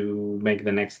order to make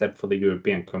the next step for the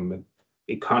European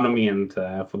economy and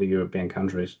for the European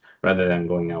countries, rather than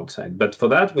going outside. But for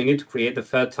that, we need to create a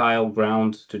fertile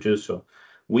ground to do so.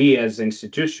 We as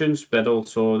institutions, but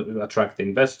also attract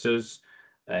investors,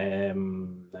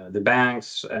 the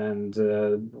banks, and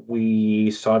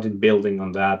we started building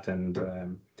on that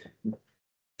and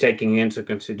taking into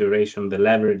consideration the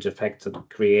leverage effects that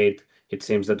create. It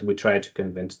seems that we try to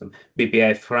convince them.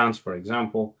 Bpifrance, for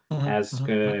example, has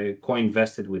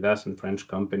co-invested with us in French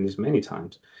companies many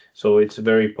times. So it's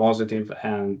very positive,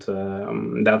 and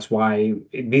that's why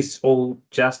this all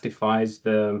justifies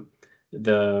the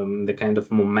kind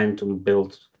of momentum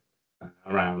built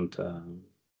around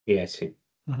EIC.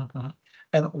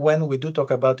 And when we do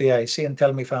talk about EIC, and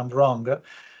tell me if I'm wrong,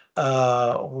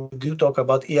 we do talk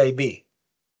about EIB,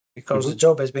 because the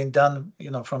job has been done,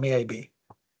 from EIB.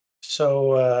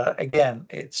 So again,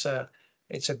 it's a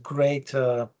great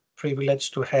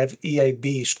privilege to have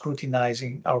EIB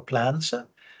scrutinizing our plans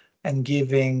and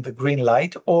giving the green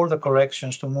light or the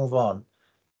corrections to move on.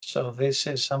 So this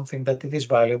is something that it is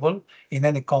valuable in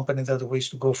any company that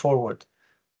wishes to go forward.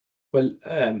 Well,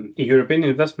 European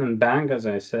Investment Bank, as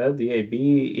I said, the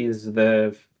EIB is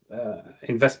the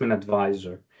investment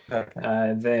advisor. Okay.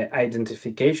 The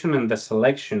identification and the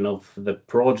selection of the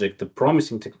project, the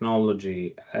promising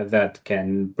technology that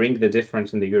can bring the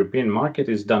difference in the European market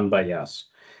is done by us.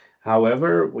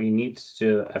 However, we need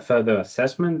a further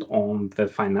assessment on the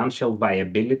financial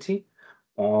viability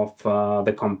of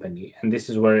the company. And this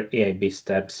is where EIB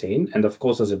steps in. And of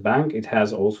course, as a bank, it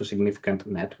has also significant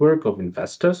network of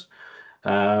investors,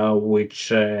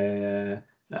 which are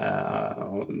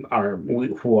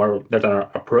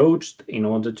approached in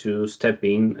order to step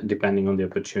in, depending on the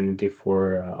opportunity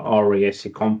for our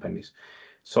EIC companies.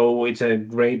 So it's a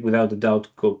great, without a doubt,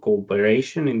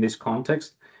 cooperation in this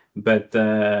context. But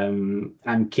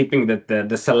I'm keeping that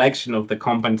the selection of the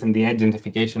companies and the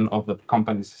identification of the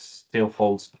companies still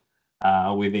falls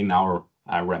within our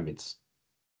remits.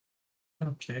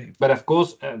 Okay. But of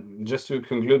course, just to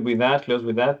conclude with that, close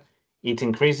with that, it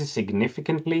increases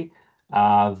significantly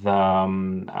the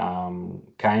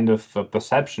kind of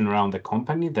perception around the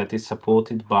company that is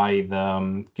supported by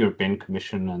the European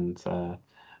Commission, and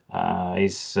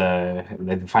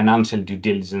the financial due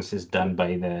diligence is done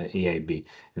by the EIB.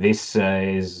 This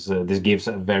gives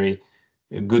a very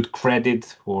good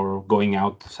credit for going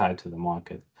outside to the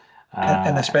market,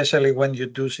 and especially when you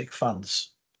do seek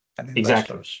funds and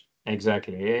investors.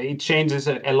 Exactly. It changes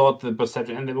a lot the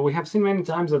perception, and we have seen many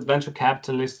times that venture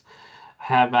capitalists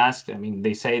have asked. I mean,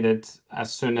 they say that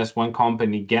as soon as one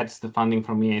company gets the funding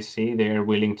from EIC, they are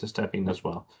willing to step in as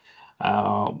well.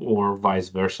 Or vice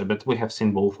versa, but we have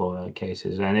seen both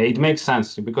cases, and it makes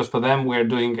sense because for them we are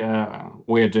doing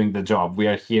the job. We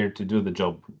are here to do the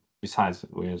job. Besides,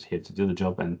 we are here to do the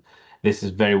job, and this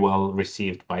is very well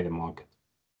received by the market.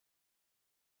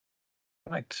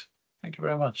 Right. Thank you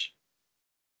very much.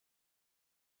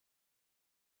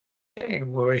 Okay,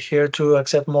 we're here to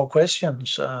accept more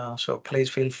questions, so please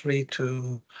feel free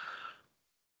to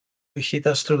hit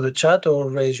us through the chat or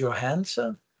raise your hands.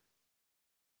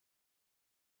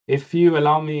 If you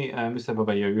allow me, Mr.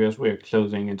 Papageorgiou, as we're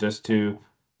closing, just to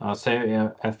say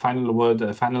a final word,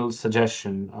 a final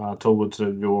suggestion towards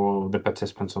the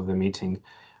participants of the meeting.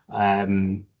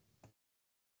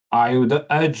 I would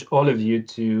urge all of you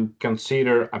to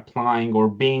consider applying or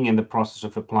being in the process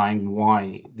of applying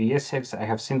why the ESG. I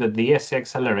have seen that the ESG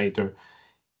Accelerator,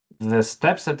 the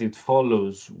steps that it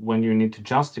follows when you need to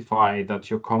justify that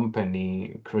your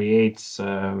company creates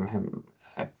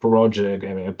a project,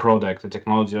 a product, a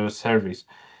technology or a service,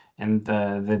 and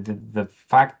the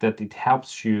fact that it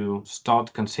helps you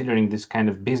start considering this kind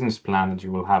of business plan that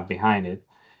you will have behind it.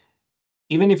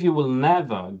 Even if you will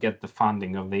never get the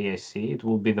funding of the EIC, it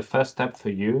will be the first step for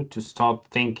you to start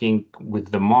thinking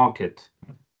with the market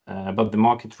about the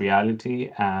market reality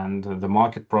and the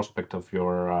market prospect of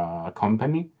your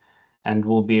company, and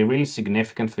will be really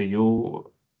significant for you,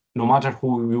 no matter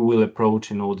who you will approach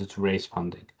in order to raise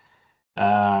funding.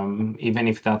 Even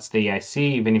if that's the EIC,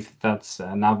 even if that's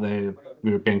another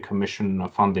European Commission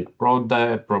funded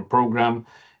program,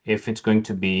 if it's going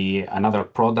to be another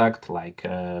product like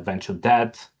venture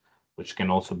debt, which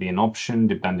can also be an option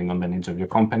depending on the needs of your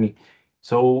company.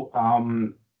 So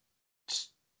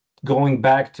going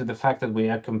back to the fact that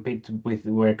we're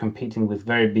competing with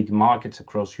very big markets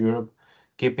across Europe,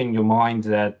 keep in your mind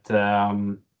that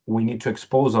we need to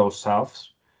expose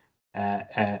ourselves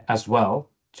as well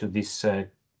to this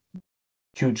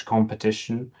huge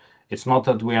competition. It's not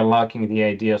that we are lacking the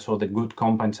ideas or the good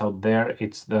companies out there,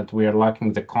 it's that we are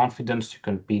lacking the confidence to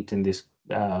compete in this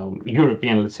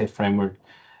European, let's say, framework.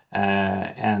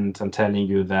 And I'm telling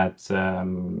you that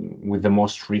with the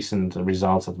most recent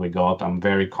results that we got, I'm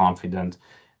very confident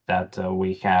that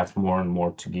we have more and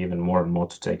more to give and more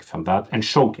to take from that and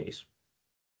showcase.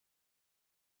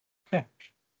 Okay.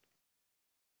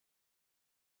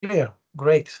 Yeah,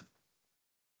 great.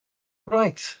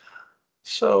 Right.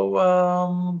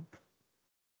 So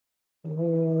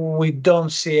we don't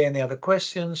see any other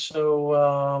questions.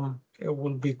 So it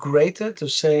will be great to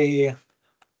say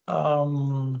a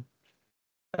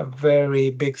very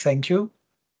big thank you,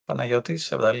 Panagiotis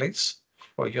Evdalis,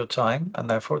 for your time and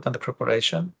effort and the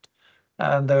preparation.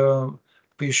 And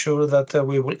be sure that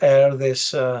we will air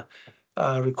this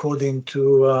recording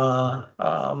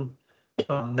to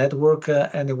network,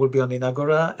 and it will be on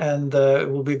Inagora, and it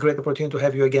will be a great opportunity to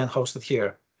have you again hosted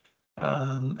here.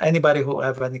 Anybody who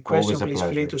have any questions, please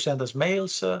feel free to send us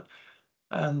mails,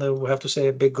 and we have to say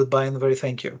a big goodbye and very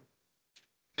thank you.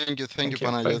 Thank you,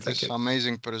 Panagiotis.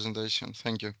 Amazing presentation.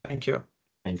 Thank you. Thank you.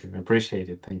 Thank you. I appreciate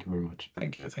it. Thank you very much.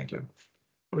 Thank you.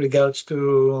 Regards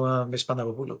to Ms.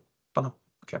 Panagopoulou.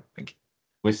 Okay, thank you.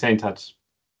 We stay in touch.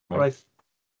 Bye. All right.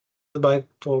 Goodbye.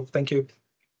 Thank you.